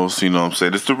professionals. You know what I'm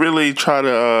saying, just to really try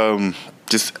to.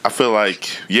 I feel like,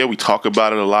 yeah, we talk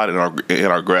about it a lot in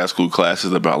our grad school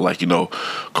classes about, like, you know,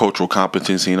 cultural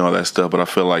competency and all that stuff. But I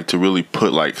feel like to really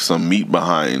put like some meat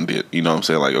behind it, you know what I'm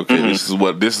saying? Like, okay, this is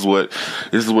what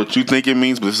you think it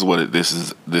means, but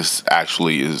this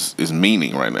actually is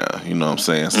meaning right now. You know what I'm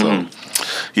saying? So,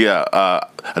 yeah, I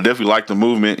definitely like the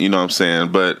movement. You know what I'm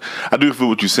saying? But I do feel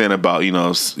what you're saying about, you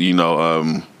know, us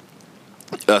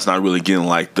not really getting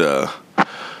like the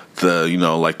you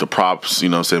know, like the props, you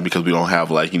know what I'm saying, because we don't have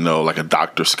like, you know, like a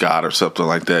Dr. Scott or something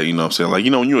like that, you know what I'm saying? Like,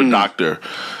 you know, when you're a doctor,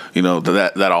 you know,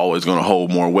 that always going to hold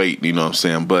more weight, you know what I'm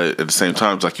saying? But at the same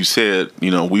time, like you said,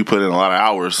 you know, we put in a lot of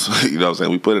hours, you know what I'm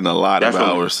saying? We put in a lot of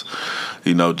hours,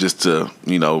 you know, just to,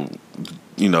 you know,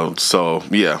 so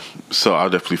yeah, so I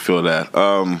definitely feel that.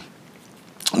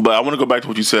 But I want to go back to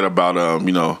what you said about,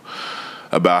 you know,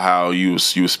 about how you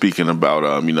were speaking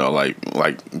about, you know,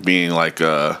 like being like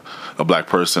a black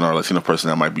person or Latino person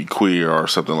that might be queer or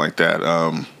something like that.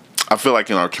 I feel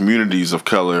like in our communities of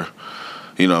color,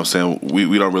 you know what I'm saying,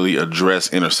 we don't really address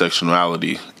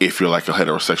intersectionality if you're like a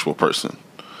heterosexual person.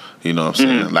 You know what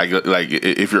I'm saying? Like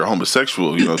if you're a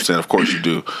homosexual, you know what I'm saying, of course you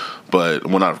do. But,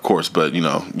 well, not of course, but, you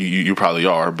know, you probably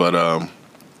are. But I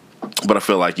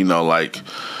feel like, you know, like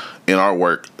in our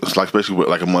work, it's like especially with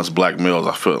like amongst black males,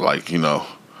 I feel like, you know,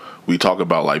 we talk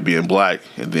about like being black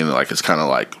and then like it's kind of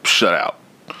like shut out.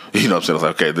 You know what I'm saying? It's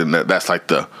like, okay, then that's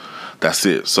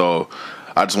it. So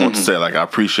I just want to say, like, I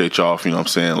appreciate y'all, you know what I'm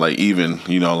saying? Like, even,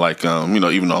 you know, like, you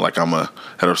know, even though like I'm a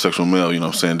heterosexual male, you know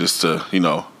what I'm saying, just to, you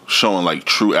know, showing like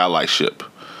true allyship.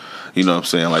 You know what I'm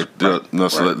saying? Like, you know,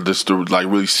 so just to, like,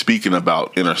 really speaking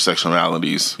about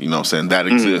intersectionalities, you know what I'm saying, that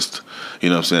exist. You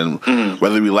know what I'm saying?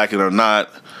 Whether we like it or not,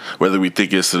 whether we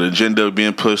think it's an agenda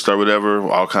being pushed or whatever,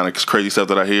 all kind of crazy stuff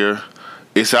that I hear,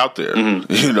 it's out there.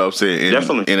 You know what I'm saying? And,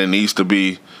 Definitely. And it needs to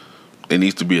be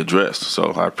addressed.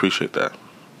 So I appreciate that.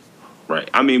 Right.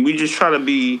 I mean, we just try to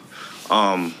be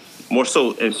more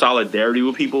so in solidarity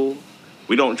with people.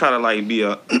 We don't try to like be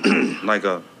a like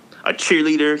a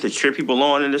cheerleader to cheer people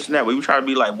on and this and that. We try to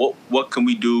be like, what can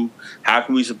we do? How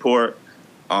can we support?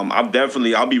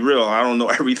 I'll be real. I don't know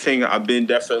everything. I've been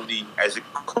definitely as it's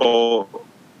called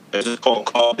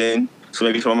called in. So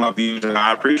maybe some of my views, and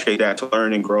I appreciate that, to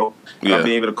learn and grow. Yeah. I'll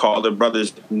be able to call the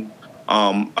brothers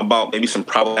about maybe some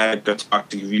problematic or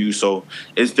toxic views. So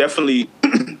it's definitely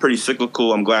pretty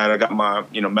cyclical. I'm glad I got my,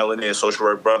 you know, Melanated social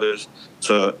work brothers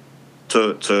to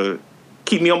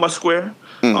keep me on my square.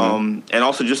 And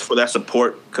also just for that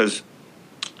support, because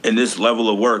in this level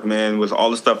of work, man, with all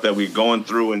the stuff that we're going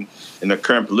through and in the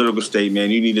current political state, man,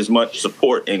 you need as much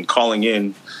support and calling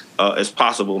in as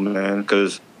possible, man,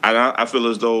 because I feel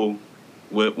as though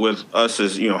with us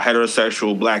as, you know,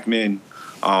 heterosexual black men,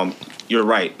 you're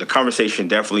right. The conversation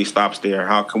definitely stops there.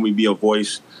 How can we be a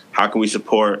voice? How can we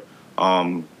support,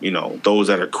 you know, those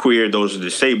that are queer, those that are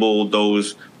disabled,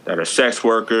 those that are sex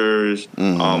workers,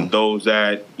 those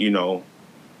that, you know,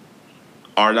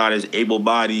 are not as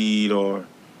able-bodied, or,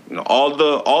 you know,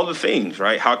 all the things,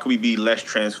 right? How can we be less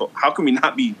transphobic? How can we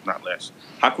not be transphobic,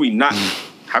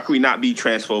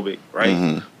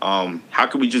 right? How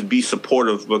can we just be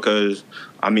supportive? Because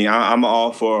I mean, I'm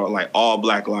all for like all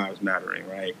Black lives mattering,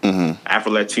 right?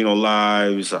 Afro-Latino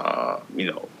lives,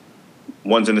 you know,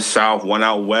 one's in the South, one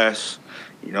out West.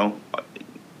 You know,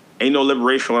 ain't no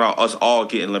liberation without us all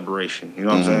getting liberation. You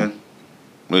know what I'm saying?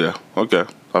 Yeah. Okay.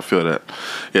 I feel that.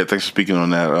 Yeah. Thanks for speaking on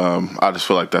that. I just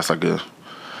feel like that's like a,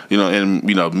 you know, and,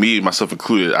 you know, me, myself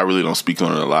included, I really don't speak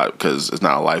on it a lot because it's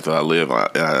not a life that I live.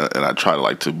 And I try to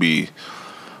like to be,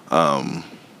 I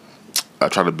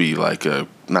try to be like,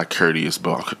 not courteous,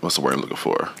 but what's the word I'm looking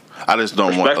for? I just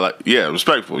don't want, like, yeah,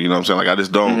 respectful. You know what I'm saying? Like, I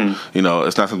just don't, you know,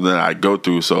 it's not something that I go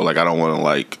through. So, like, I don't want to,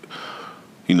 like,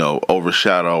 you know,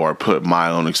 overshadow or put my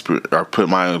own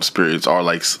experience or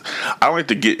like, I don't like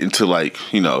to get into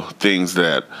like, you know, things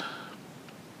that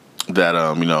you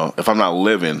know, if I'm not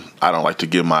living, I don't like to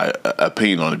give my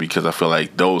opinion on it, because I feel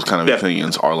like those kind of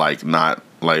opinions are like not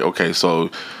like, okay, so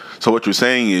what you're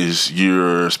saying is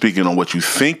you're speaking on what you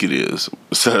think it is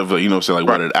instead of, you know, saying like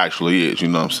what it actually is. You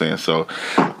know what I'm saying? So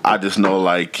I just know,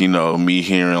 like, you know, me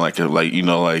hearing like you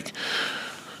know, like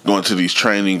going to these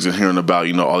trainings and hearing about,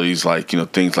 you know, all these like, you know,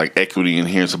 things like equity, and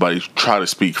hearing somebody try to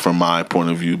speak from my point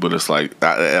of view, but it's like,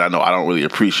 and I know I don't really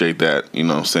appreciate that, you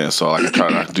know what I'm saying? So like I try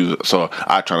not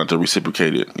to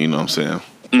reciprocate it, you know what I'm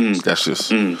saying? That's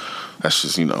just That's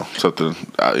just something.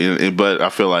 But I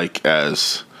feel like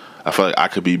I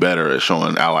could be better at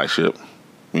showing allyship.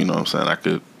 You know what I'm saying? I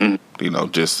could,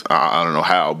 just I don't know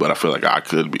how, but I feel like I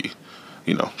could be.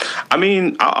 I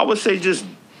mean, I would say just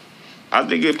I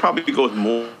think it probably goes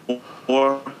more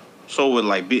so with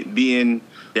like being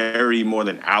dairy more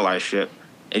than allyship,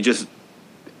 and just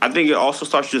I think it also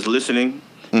starts just listening,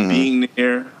 being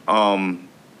there,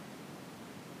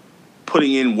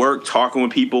 putting in work, talking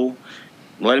with people,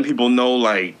 letting people know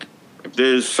like if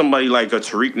there's somebody like a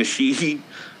Tariq Nasheed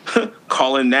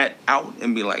calling that out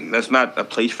and be like, that's not a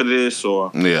place for this,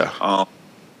 or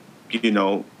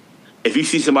if you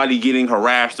see somebody getting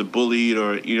harassed or bullied,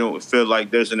 or feel like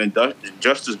there's an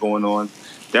injustice going on,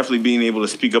 definitely being able to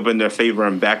speak up in their favor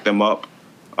and back them up,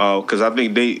 because I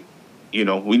think we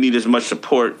need as much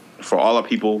support for all our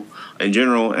people in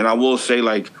general. And I will say,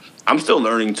 like, I'm still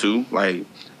learning too. Like,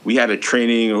 we had a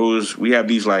training, we have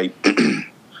these like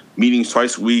meetings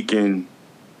twice a week, and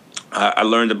I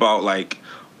learned about like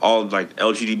all like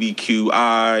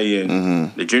LGBTQI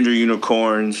and the gender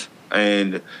unicorns.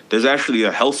 And there's actually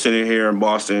a health center here in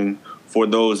Boston for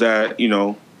those that,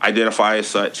 identify as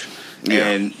such. Yeah.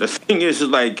 And the thing is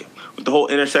like, with the whole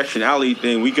intersectionality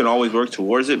thing, we can always work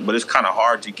towards it, but it's kind of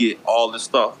hard to get all this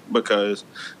stuff because,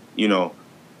 at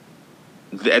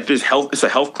this it's a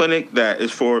health clinic that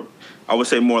is for, I would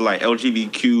say, more like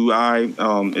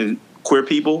LGBTQI and queer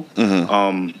people.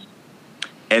 And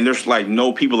there's like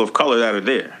no people of color that are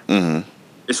there.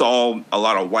 It's all a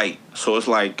lot of white. So it's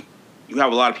like, you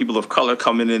have a lot of people of color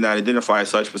coming in that identify as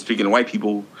such, but speaking to white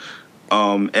people.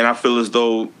 And I feel as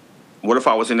though, what if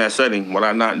I was in that setting? Would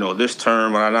I not know this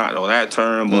term? Would I not know that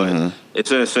term? But it's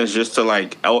in a sense just to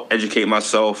like educate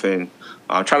myself and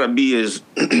try to be as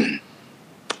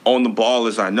on the ball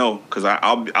as I know. Because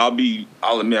I'll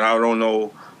admit I don't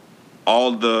know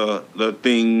all the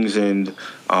things, and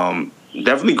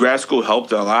definitely grad school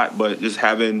helped a lot, but just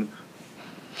having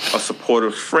a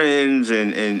supportive friends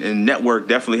and network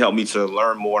definitely helped me to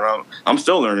learn more. I'm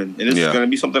still learning, and it's going to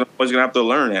be something I'm always going to have to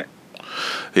learn at.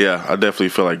 Yeah, I definitely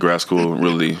feel like grad school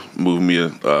really moved me,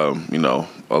 a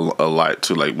lot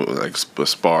to like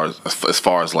as far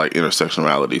as like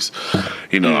intersectionalities.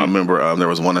 I remember there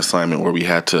was one assignment where we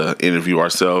had to interview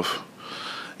ourselves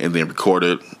and then record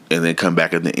it and then come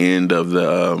back at the end of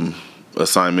the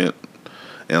assignment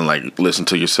and like listen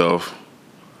to yourself.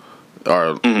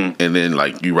 And then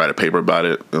like you write a paper about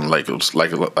it, and like it was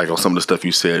like on some of the stuff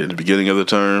you said in the beginning of the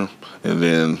term, and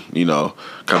then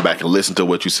come back and listen to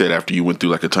what you said after you went through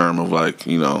like a term of like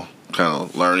kind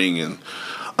of learning and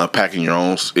unpacking your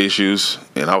own issues.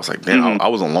 And I was like, damn, I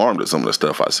was alarmed at some of the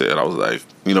stuff I said. I was like,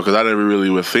 because I never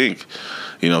really would think,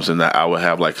 saying that I would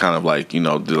have like kind of like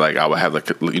like I would have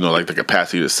like like the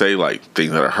capacity to say like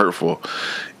things that are hurtful,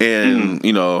 and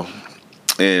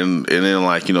And then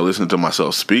like listening to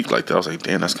myself speak like that, I was like,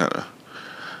 damn, that's kind of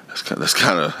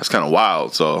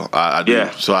wild. So I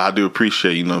do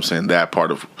appreciate that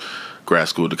part of grad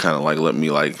school to kind of like let me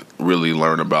like really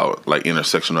learn about like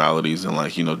intersectionalities and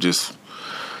like just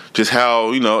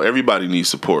how everybody needs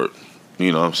support.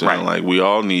 You know what I'm saying? Right. Like we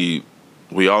all need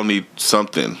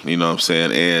something. You know what I'm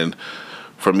saying? And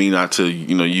for me not to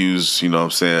use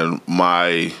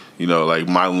my like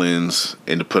my lens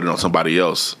and to put it on somebody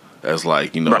else as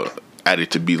like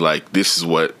added to be like, this is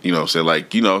what I'm saying,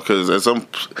 like because as some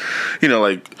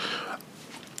like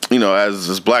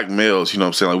as black males,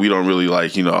 I'm saying, like we don't really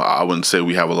like I wouldn't say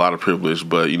we have a lot of privilege,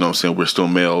 but I'm saying we're still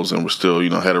males and we're still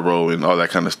hetero and all that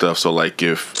kind of stuff. So like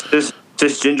if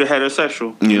cisgender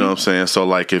heterosexual, you know what I'm saying, so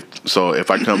like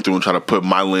if I come through and try to put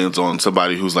my lens on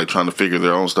somebody who's like trying to figure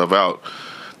their own stuff out,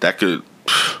 that could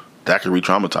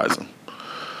re-traumatize them.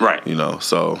 Right.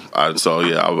 So I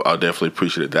definitely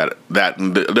appreciated that.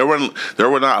 There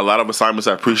were not a lot of assignments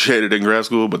I appreciated in grad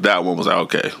school, but that one was like,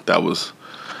 okay, that was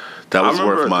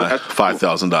worth my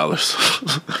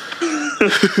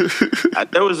 $5,000.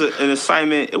 There was an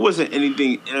assignment. It wasn't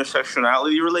anything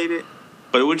intersectionality related,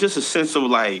 but it was just a sense of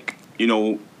like,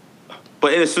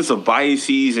 but in a sense of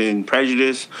biases and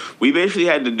prejudice. We basically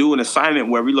had to do an assignment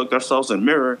where we looked ourselves in the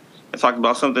mirror and talked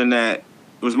about something that,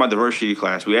 it was my diversity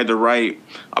class. We had to write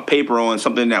a paper on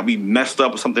something that we messed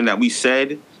up, something that we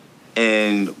said,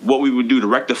 and what we would do to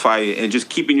rectify it, and just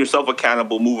keeping yourself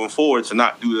accountable moving forward to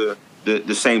not do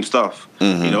the same stuff.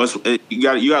 You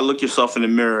got to look yourself in the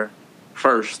mirror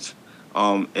first,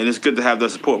 and it's good to have that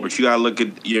support, but you got to look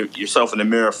at yourself in the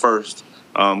mirror first,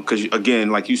 because again,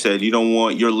 like you said, you don't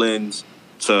want your lens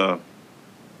to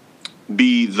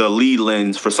be the lead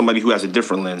lens for somebody who has a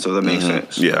different lens. So that makes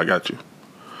sense. Yeah, I got you.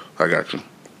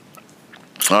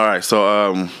 All right,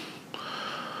 so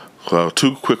Well,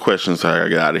 two quick questions. I gotta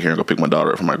get out of here and go pick my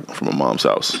daughter up from my mom's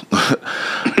house.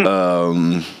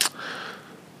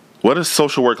 What does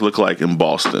social work look like in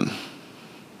Boston?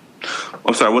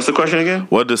 I'm sorry, what's the question again?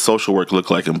 What does social work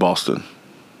look like in Boston?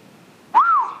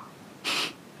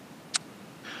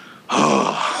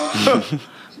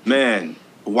 Man,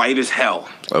 white as hell.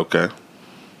 Okay.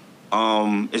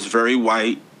 It's very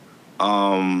white.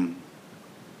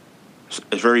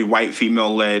 It's very white,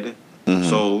 female led. Mm-hmm.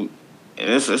 So, and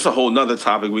it's a whole nother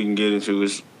topic we can get into.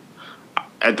 Is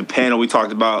at the panel we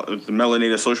talked about the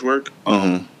melanated social work.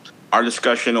 Mm-hmm. Our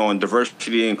discussion on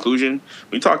diversity and inclusion.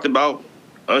 We talked about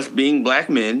us being black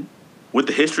men with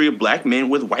the history of black men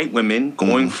with white women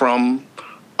going from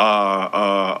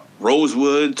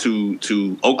Rosewood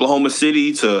to Oklahoma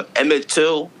City to Emmett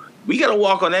Till. We got to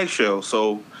walk on eggshells.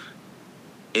 So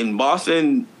in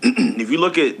Boston, if you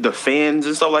look at the fans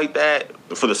and stuff like that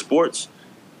for the sports,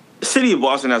 the city of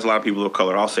Boston has a lot of people of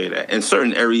color. I'll say that in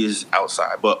certain areas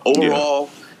outside, but overall,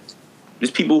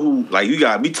 there's people who like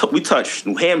we touched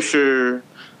New Hampshire,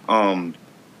 Vermont,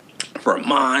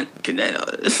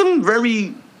 Connecticut. It's some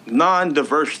very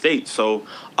non-diverse states. So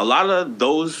a lot of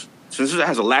those, since it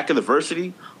has a lack of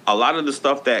diversity, a lot of the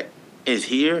stuff that is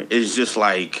here is just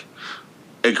like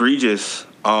egregious.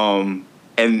 And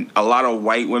a lot of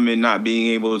white women not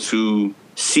being able to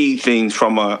see things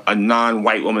from a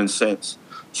non-white woman sense.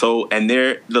 So, and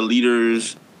they're the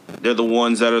leaders, they're the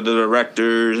ones that are the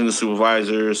directors and the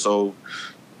supervisors. So,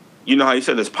 you know how you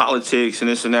said there's politics and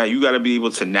this and that. You got to be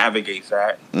able to navigate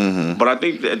that. Mm-hmm. But I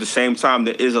think that at the same time,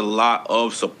 there is a lot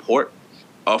of support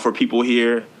for people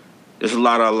here. There's a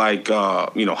lot of like,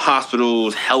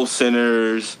 hospitals, health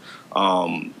centers,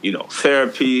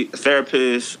 therapists,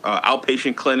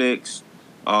 outpatient clinics.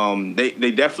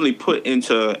 They definitely put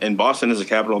in Boston is the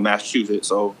capital of Massachusetts.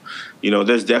 So,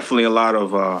 there's definitely a lot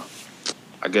of,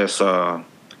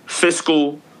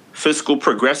 fiscal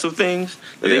progressive things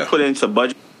that they put into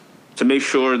budget to make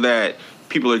sure that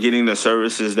people are getting the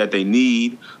services that they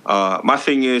need. My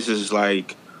thing is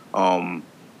like, and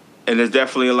there's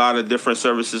definitely a lot of different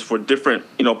services for different,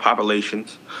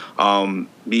 populations,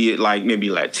 be it like maybe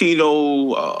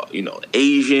Latino,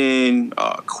 Asian,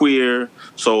 queer.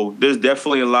 So there's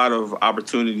definitely a lot of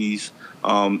opportunities.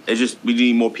 It's just we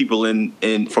need more people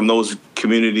in from those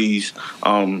communities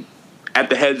at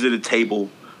the heads of the table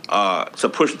to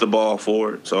push the ball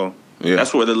forward. So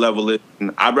that's where the level is.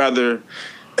 And I'd rather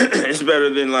it's better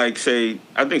than I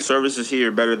think services here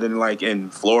are better than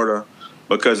in Florida.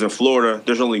 Because in Florida,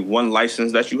 there's only one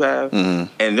license that you have,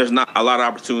 and there's not a lot of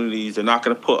opportunities. They're not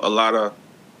going to put a lot of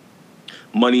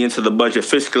money into the budget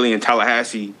fiscally in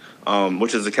Tallahassee,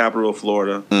 which is the capital of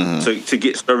Florida, to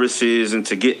get services and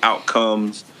to get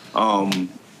outcomes. Okay.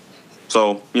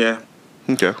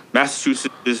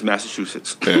 Massachusetts is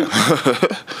Massachusetts. Yeah,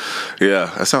 yeah,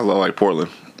 that sounds a lot like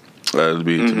Portland, to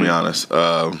be honest.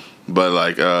 But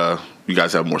you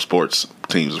guys have more sports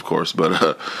teams, of course, but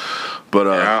I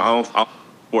don't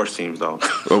sports teams though.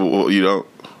 Well, you don't?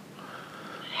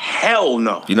 Hell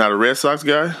no. You're not a Red Sox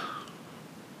guy?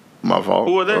 My fault.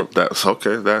 Who are they? That's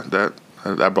okay.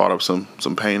 That brought up some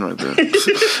pain right there.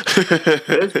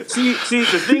 see,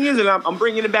 the thing is, and I'm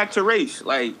bringing it back to race.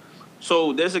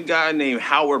 So there's a guy named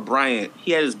Howard Bryant.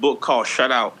 He had his book called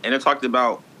Shut Out, and it talked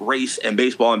about race and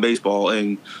baseball and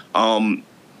them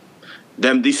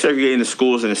desegregating the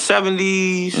schools in the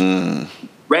 70s.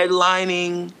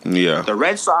 Redlining, the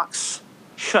Red Sox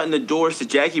shutting the doors to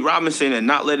Jackie Robinson and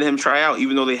not letting him try out,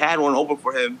 even though they had one open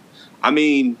for him. I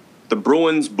mean, the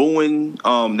Bruins booing.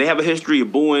 They have a history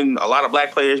of booing a lot of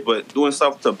black players, but doing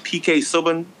stuff to P.K.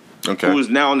 Subban, who is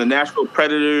now in the Nashville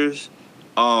Predators.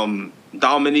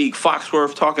 Dominique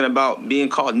Foxworth talking about being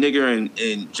called nigger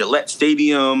in Gillette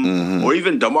Stadium, or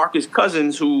even DeMarcus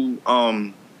Cousins, who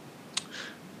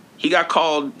he got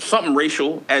called something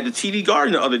racial at the TD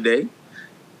Garden the other day.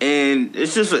 And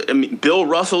it's just, Bill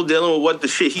Russell dealing with what the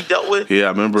shit he dealt with. Yeah, I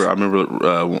remember. I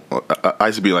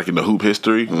used to be in the hoop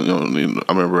history. I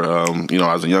remember. I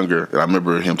was younger, and I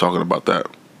remember him talking about that.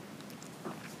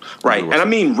 Right, and I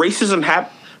mean, racism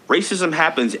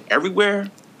happens everywhere.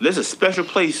 There's a special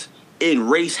place in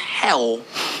race hell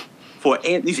for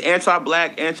these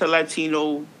anti-black,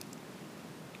 anti-Latino,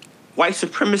 white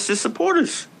supremacist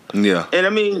supporters. Yeah, and I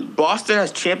mean, Boston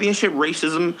has championship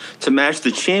racism to match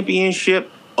the championship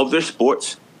of their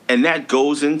sports, and that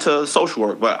goes into social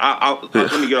work. But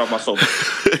let me get off my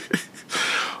soapbox.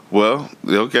 Well,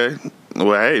 okay.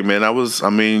 Well, hey, man,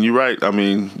 you're right.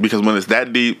 Because when it's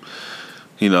that deep,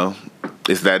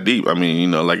 it's that deep.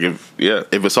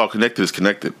 If it's all connected, it's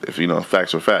connected. If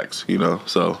facts are facts,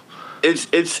 so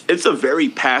it's a very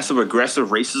passive aggressive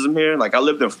racism here. Like I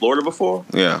lived in Florida before.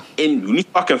 Yeah. And when you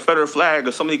saw a Confederate flag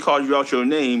or somebody called you out your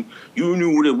name, you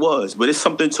knew what it was. But it's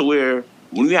something to where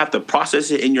when you have to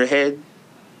process it in your head,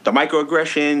 the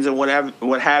microaggressions and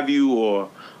what have you, or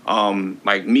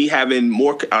like me having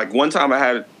more. Like one time I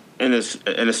had in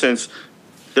a sense,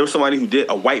 there was somebody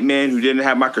a white man who didn't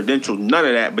have my credentials, none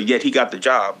of that, but yet he got the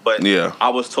job. But yeah. I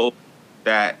was told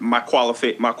that my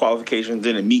qualifications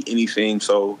didn't meet anything.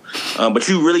 So, but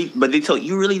they tell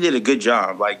you really did a good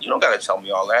job. Like you don't gotta tell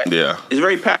me all that. Yeah, it's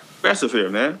very aggressive here,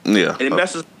 man. Yeah, and it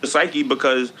messes with the psyche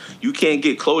because you can't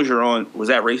get closure on was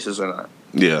that racist or not.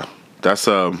 Yeah, that's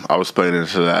I was explaining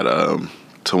to that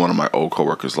to one of my old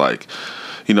coworkers, like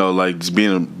like just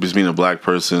being a black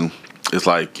person, it's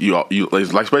like you like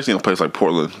especially in a place like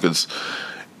Portland because.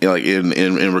 Like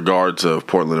in regard to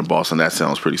Portland and Boston, that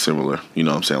sounds pretty similar. You know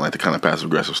what I'm saying? Like the kind of passive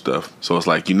aggressive stuff. So it's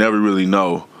like you never really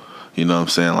know. You know what I'm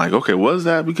saying? Like, okay, was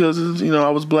that because I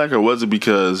was black, or was it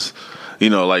because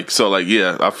like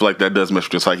yeah, I feel like that does mess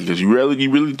with your psyche because you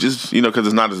really just because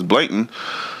it's not as blatant,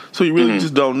 so you really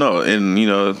just don't know. And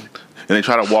and they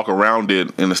try to walk around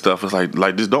it and the stuff. It's like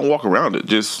just don't walk around it.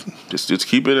 Just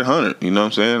keep it at 100. You know what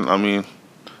I'm saying? I mean,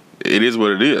 it is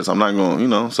what it is. I'm not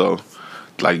going so.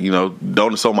 Like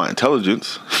don't insult my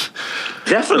intelligence.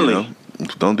 Definitely,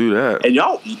 don't do that. And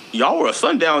y'all were a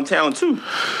sundown town too.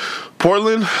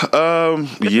 Portland,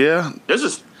 yeah.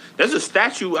 There's a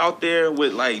statue out there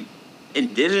with like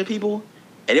indigenous people,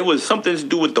 and it was something to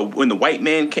do with when the white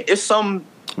man came. It's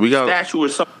statue or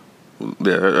something.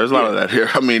 Yeah, there's a lot of that here.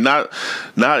 I mean, not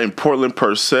in Portland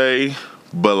per se,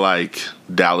 but like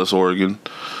Dallas, Oregon.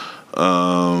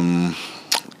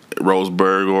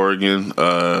 Roseburg, Oregon,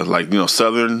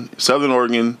 Southern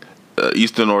Oregon,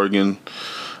 Eastern Oregon,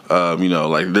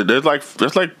 like there's like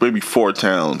maybe 4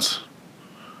 towns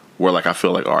where like I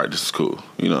feel like all right, this is cool,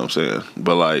 you know what I'm saying?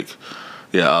 But like,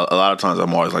 yeah, a lot of times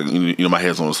I'm always like my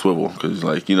head's on a swivel because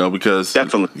like because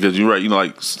definitely because you're right,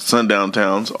 like sundown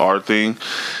towns are a thing.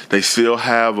 They still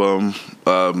have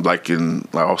like I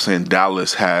was saying,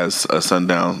 Dallas has a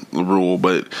sundown rule,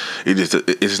 but it's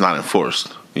just not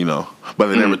enforced. But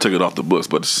they never took it off the books,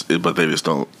 but they just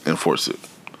don't enforce it.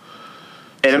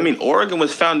 And I mean, Oregon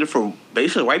was founded for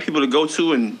basically white people to go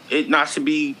to, and it not to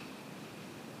be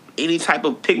any type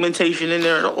of pigmentation in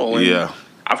there at all. And yeah,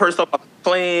 I've heard stuff about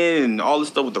playing and all this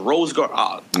stuff with the rose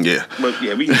garden. Yeah, but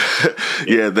yeah,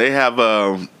 yeah, they have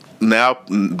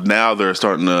now they're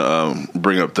starting to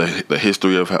bring up the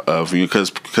history of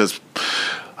because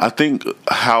I think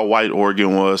how white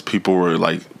Oregon was,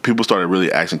 people started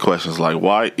really asking questions like,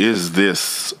 why is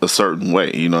this a certain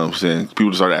way? You know what I'm saying?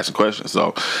 People started asking questions.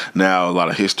 So now a lot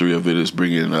of history of it is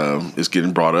is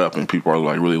getting brought up, and people are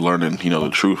like really learning, the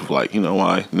truth of like,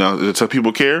 why. Some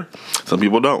people care, some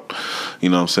people don't. You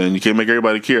know what I'm saying? You can't make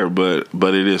everybody care, but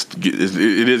it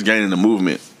is gaining the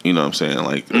movement, you know what I'm saying?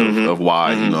 Like of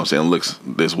why, you know what I'm saying, it looks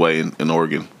this way in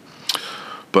Oregon.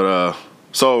 But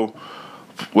so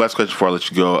last question before I let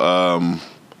you go.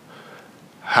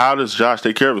 How does Josh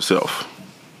take care of himself?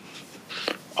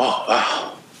 Oh,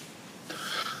 wow.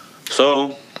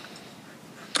 So,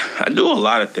 I do a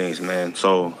lot of things, man.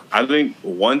 So, I think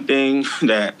one thing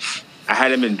that I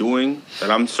hadn't been doing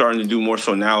that I'm starting to do more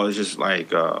so now is just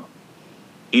like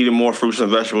eating more fruits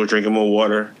and vegetables, drinking more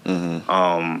water.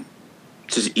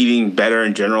 Just eating better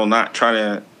in general, not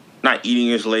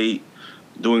eating as late,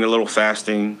 doing a little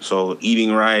fasting. So,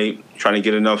 eating right, trying to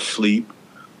get enough sleep.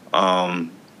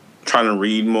 Trying to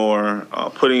read more,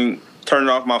 turning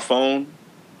off my phone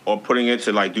or putting it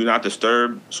to like do not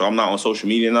disturb, so I'm not on social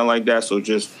media and nothing like that. So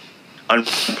just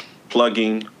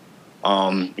unplugging,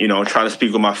 trying to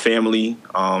speak with my family,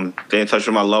 stay in touch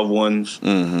with my loved ones.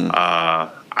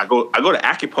 I go to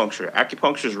acupuncture.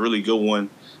 Acupuncture is a really good one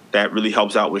that really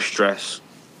helps out with stress.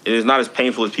 It is not as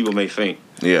painful as people may think.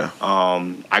 Yeah.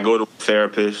 I go to a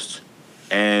therapist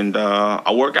and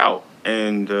I work out,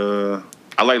 and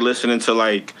I like listening to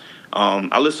like.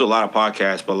 I listen to a lot of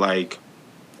podcasts, but like,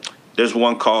 there's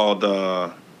one called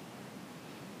it's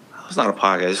not a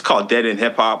podcast. It's called Dead in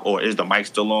Hip Hop, or Is the Mic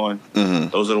Still On?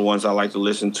 Those are the ones I like to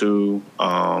listen to.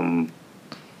 Yeah,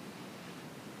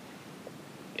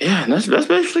 and that's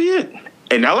basically it.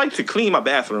 And I like to clean my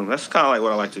bathroom. That's kind of like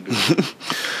what I like to do.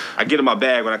 I get in my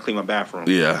bag when I clean my bathroom.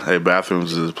 Yeah, hey,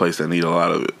 bathrooms is a place that need a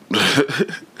lot of it.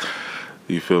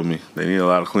 You feel me? They need a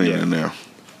lot of cleaning in there.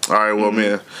 All right, well,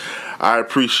 man. I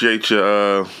appreciate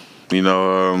you,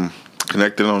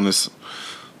 connecting on this,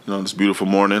 this beautiful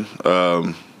morning.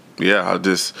 Yeah, I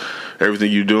just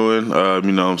everything you're doing, you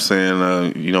know what I'm saying,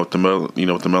 with the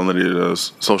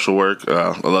Melanated social work,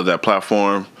 I love that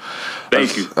platform.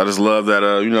 Thank you. I just love that,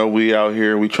 we out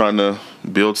here, we trying to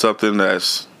build something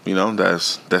that's,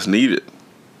 that's needed,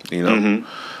 Mm-hmm.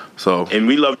 So. And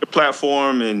we love the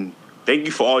platform, and thank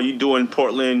you for all you do in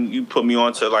Portland. You put me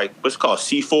on to, like, what's it called,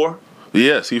 C4?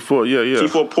 Yeah, C4, yeah.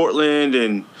 C4 Portland,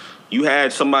 and you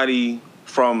had somebody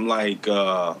from, like,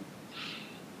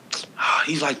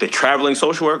 he's like the traveling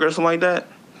social worker or something like that.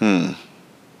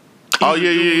 Oh,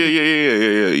 yeah.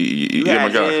 You Yeah, my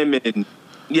had guy. him,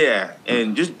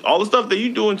 and just all the stuff that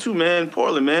you doing too, man.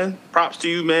 Portland, man. Props to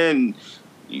you, man.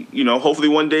 Hopefully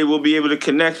one day we'll be able to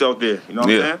connect out there. You know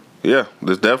what I'm saying? Yeah,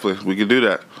 that's definitely. We can do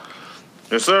that.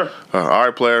 Yes, sir. All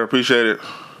right, player. Appreciate it.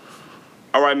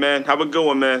 All right, man. Have a good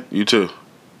one, man. You too.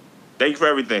 Thank you for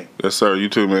everything. Yes, sir. You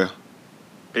too, man.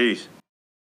 Peace.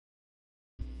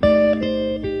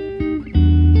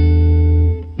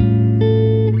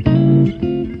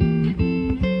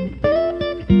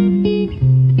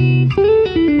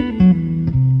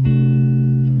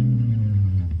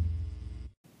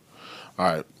 All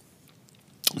right.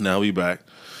 Now we back.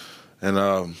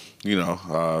 And,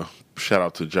 shout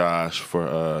out to Josh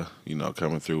for,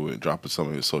 coming through and dropping some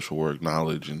of his social work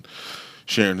knowledge and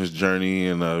sharing his journey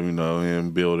and,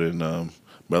 him building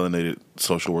Melanated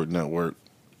Social Work Network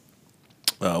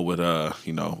with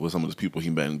some of the people he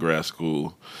met in grad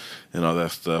school and all that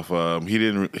stuff. He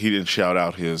didn't shout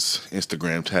out his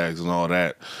Instagram tags and all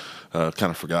that.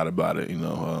 Kind of forgot about it,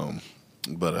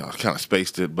 but I kind of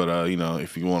spaced it. But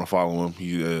if you want to follow him,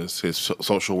 his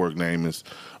social work name is,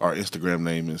 our Instagram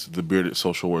name is The Bearded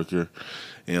Social Worker,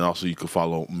 and also you can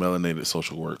follow Melanated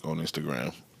Social Work on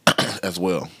Instagram as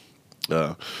well.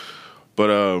 But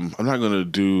I'm not gonna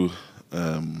do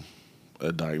a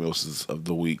diagnosis of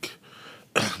the week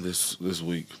this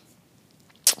week,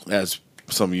 as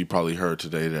some of you probably heard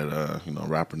today that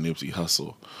rapper Nipsey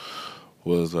Hussle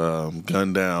was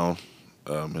gunned down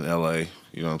in L.A.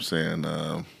 You know what I'm saying?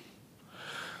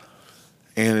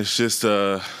 And it's just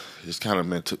kind of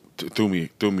meant to threw me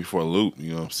for a loop.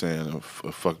 You know what I'm saying?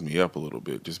 It fucked me up a little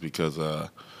bit just because I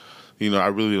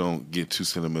really don't get too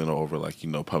sentimental over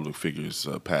public figures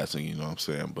passing. You know what I'm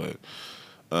saying? But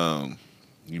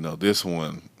this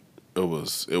one it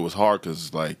was hard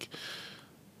because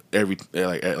every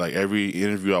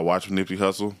interview I watched with Nipsey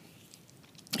Hussle,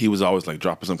 he was always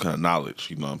dropping some kind of knowledge.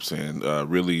 You know what I'm saying?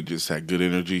 Really just had good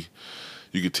energy.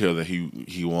 You could tell that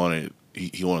he wanted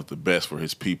the best for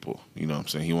his people. You know what I'm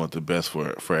saying? He wanted the best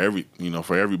for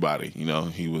everybody.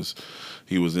 He was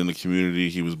in the community.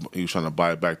 He was trying to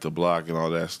buy back the block and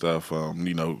all that stuff.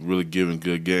 Really giving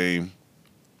good game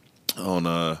on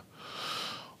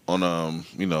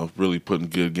really putting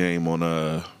good game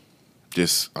on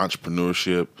just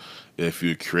entrepreneurship. If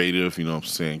you're creative, you know what I'm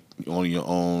saying, on your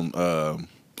own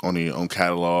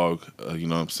catalog, you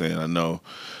know what I'm saying. I know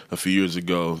a few years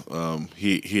ago,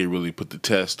 he had really put the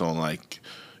test on on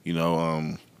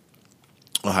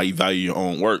how you value your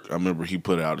own work. I remember he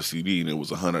put out a CD and it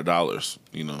was $100.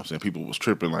 You know what I'm saying? People was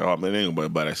tripping oh man, ain't nobody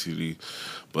buy that CD,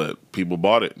 but people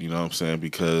bought it. You know what I'm saying?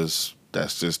 Because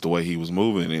that's just the way he was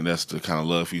moving, and that's the kind of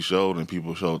love he showed, and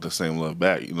people showed the same love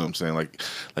back. You know what I'm saying? Like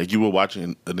you were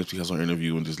watching a Nipsey Hussle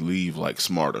interview and just leave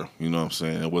smarter. You know what I'm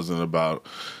saying? It wasn't about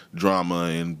drama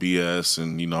and BS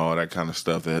and all that kind of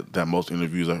stuff that most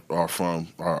interviews are shown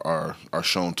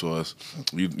to us.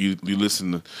 You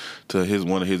listen to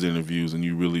one of his interviews and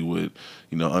you really would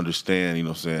understand. You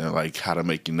know what I'm saying? How to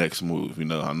make your next move.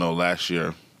 I know last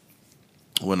year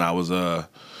when I was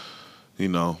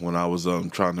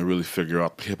trying to really figure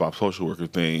out the hip hop social worker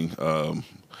thing, the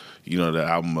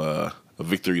album A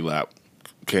Victory Lap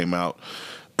came out,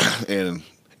 and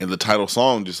the title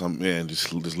song just listening to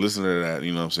that,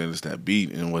 you know what I'm saying, just that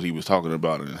beat and what he was talking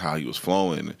about and how he was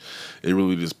flowing, it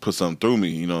really just put something through me,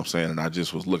 you know what I'm saying, and I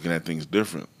just was looking at things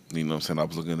different, you know what I'm saying, I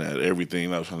was looking at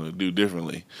everything I was trying to do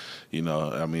differently,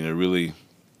 I mean,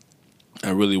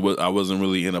 I wasn't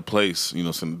really in a place,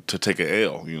 to take an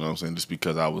L, you know what I'm saying, just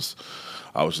because I was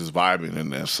just vibing,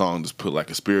 and that song just put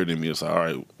a spirit in me. It's all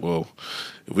right, well,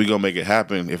 if we gonna make it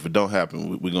happen, if it don't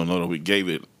happen, we gonna know that we gave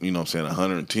it,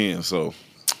 110. So,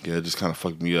 yeah, it just kind of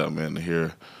fucked me up, man, to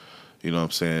hear, you know what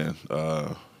I'm saying,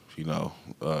 Nipsey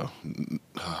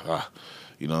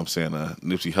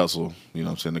Hussle, you know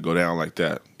what I'm saying, to go down like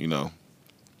that, and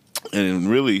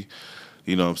really,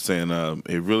 you know what I'm saying,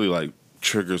 it really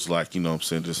triggers you know what I'm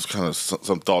saying, just kind of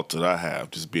some thoughts that I have,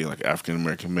 just being an African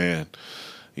American man.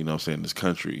 You know what I'm saying, in this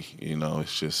country,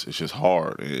 it's just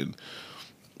hard. And,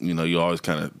 you always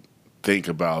kind of think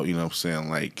about, you know what I'm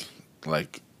saying,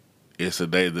 it's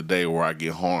the day where I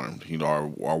get harmed, or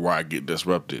where I get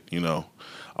disrupted. I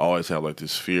always have like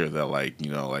this fear that like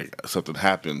something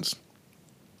happens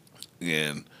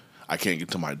and I can't get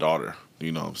to my daughter.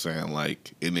 You know what I'm saying?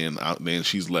 Like, and then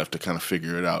she's left to kind of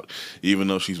figure it out, even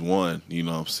though she's won. You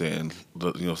know what I'm saying?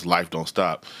 Life don't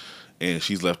stop, and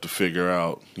she's left to figure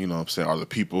out. You know what I'm saying? Are the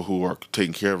people who are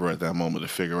taking care of her at that moment to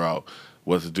figure out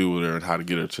what to do with her and how to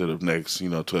get her to the next, to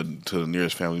the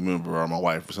nearest family member or my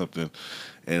wife or something.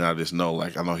 And I just know,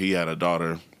 like, I know he had a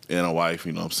daughter and a wife.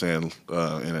 You know what I'm saying?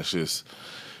 And it's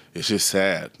just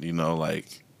sad.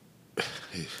 Like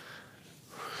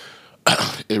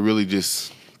it really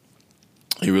just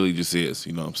is.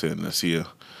 You know what I'm saying? And I see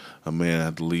a man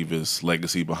have to leave his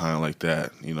legacy behind like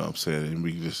that. You know what I'm saying? And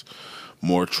we just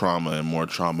more trauma and more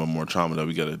trauma and more trauma that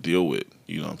we got to deal with.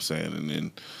 You know what I'm saying? And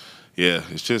then, yeah,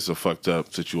 it's just a fucked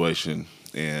up situation.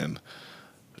 And,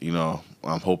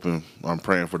 I'm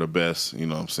praying for the best, you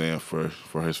know what I'm saying, for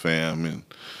his fam. And,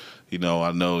 I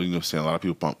know, you know what I'm saying, a lot of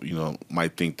people,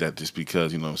 might think that just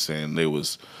because, you know what I'm saying, they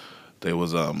was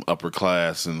upper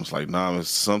class, and it's like, nah,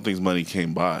 some things money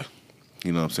came by.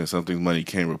 You know what I'm saying? Some things money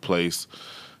can't replace.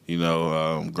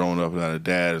 Growing up without a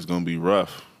dad is going to be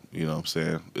rough. You know what I'm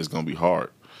saying? It's going to be hard.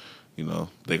 They're going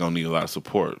to need a lot of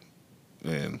support.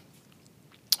 And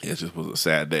it just was a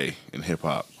sad day in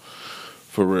hip-hop.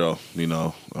 For real.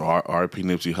 R.I.P.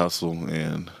 Nipsey Hussle.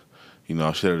 And,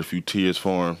 I shed a few tears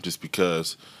for him just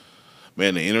because,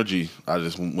 man, the energy,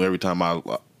 every time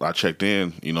I checked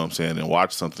in, you know what I'm saying, and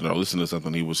watched something or listened to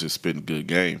something, he was just spitting good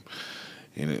game.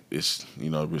 And it's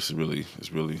really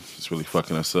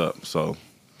fucking us up. So,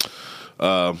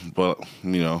 but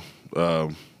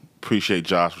appreciate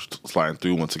Josh sliding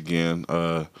through once again.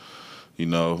 You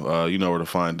know where to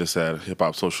find this at Hip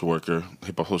Hop Social Worker,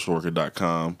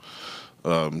 hiphopsocialworker.com,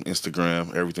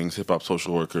 Instagram, everything's Hip Hop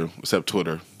Social Worker except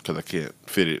Twitter because I can't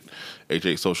fit it.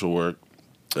 H8 Social Work,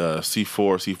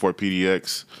 C4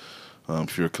 PDX.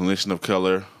 If you're a clinician of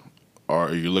color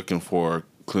or you're looking for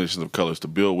clinicians of colors to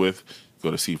build with, go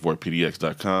to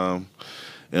c4pdx.com.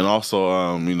 And also,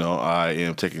 I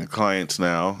am taking clients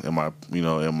now in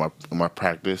my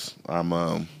practice.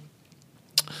 I'm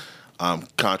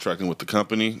contracting with the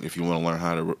company. If you want to learn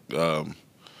how to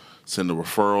send a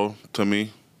referral to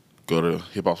me, go to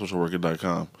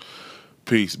hiphopsocialworker.com.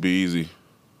 Peace. Be easy.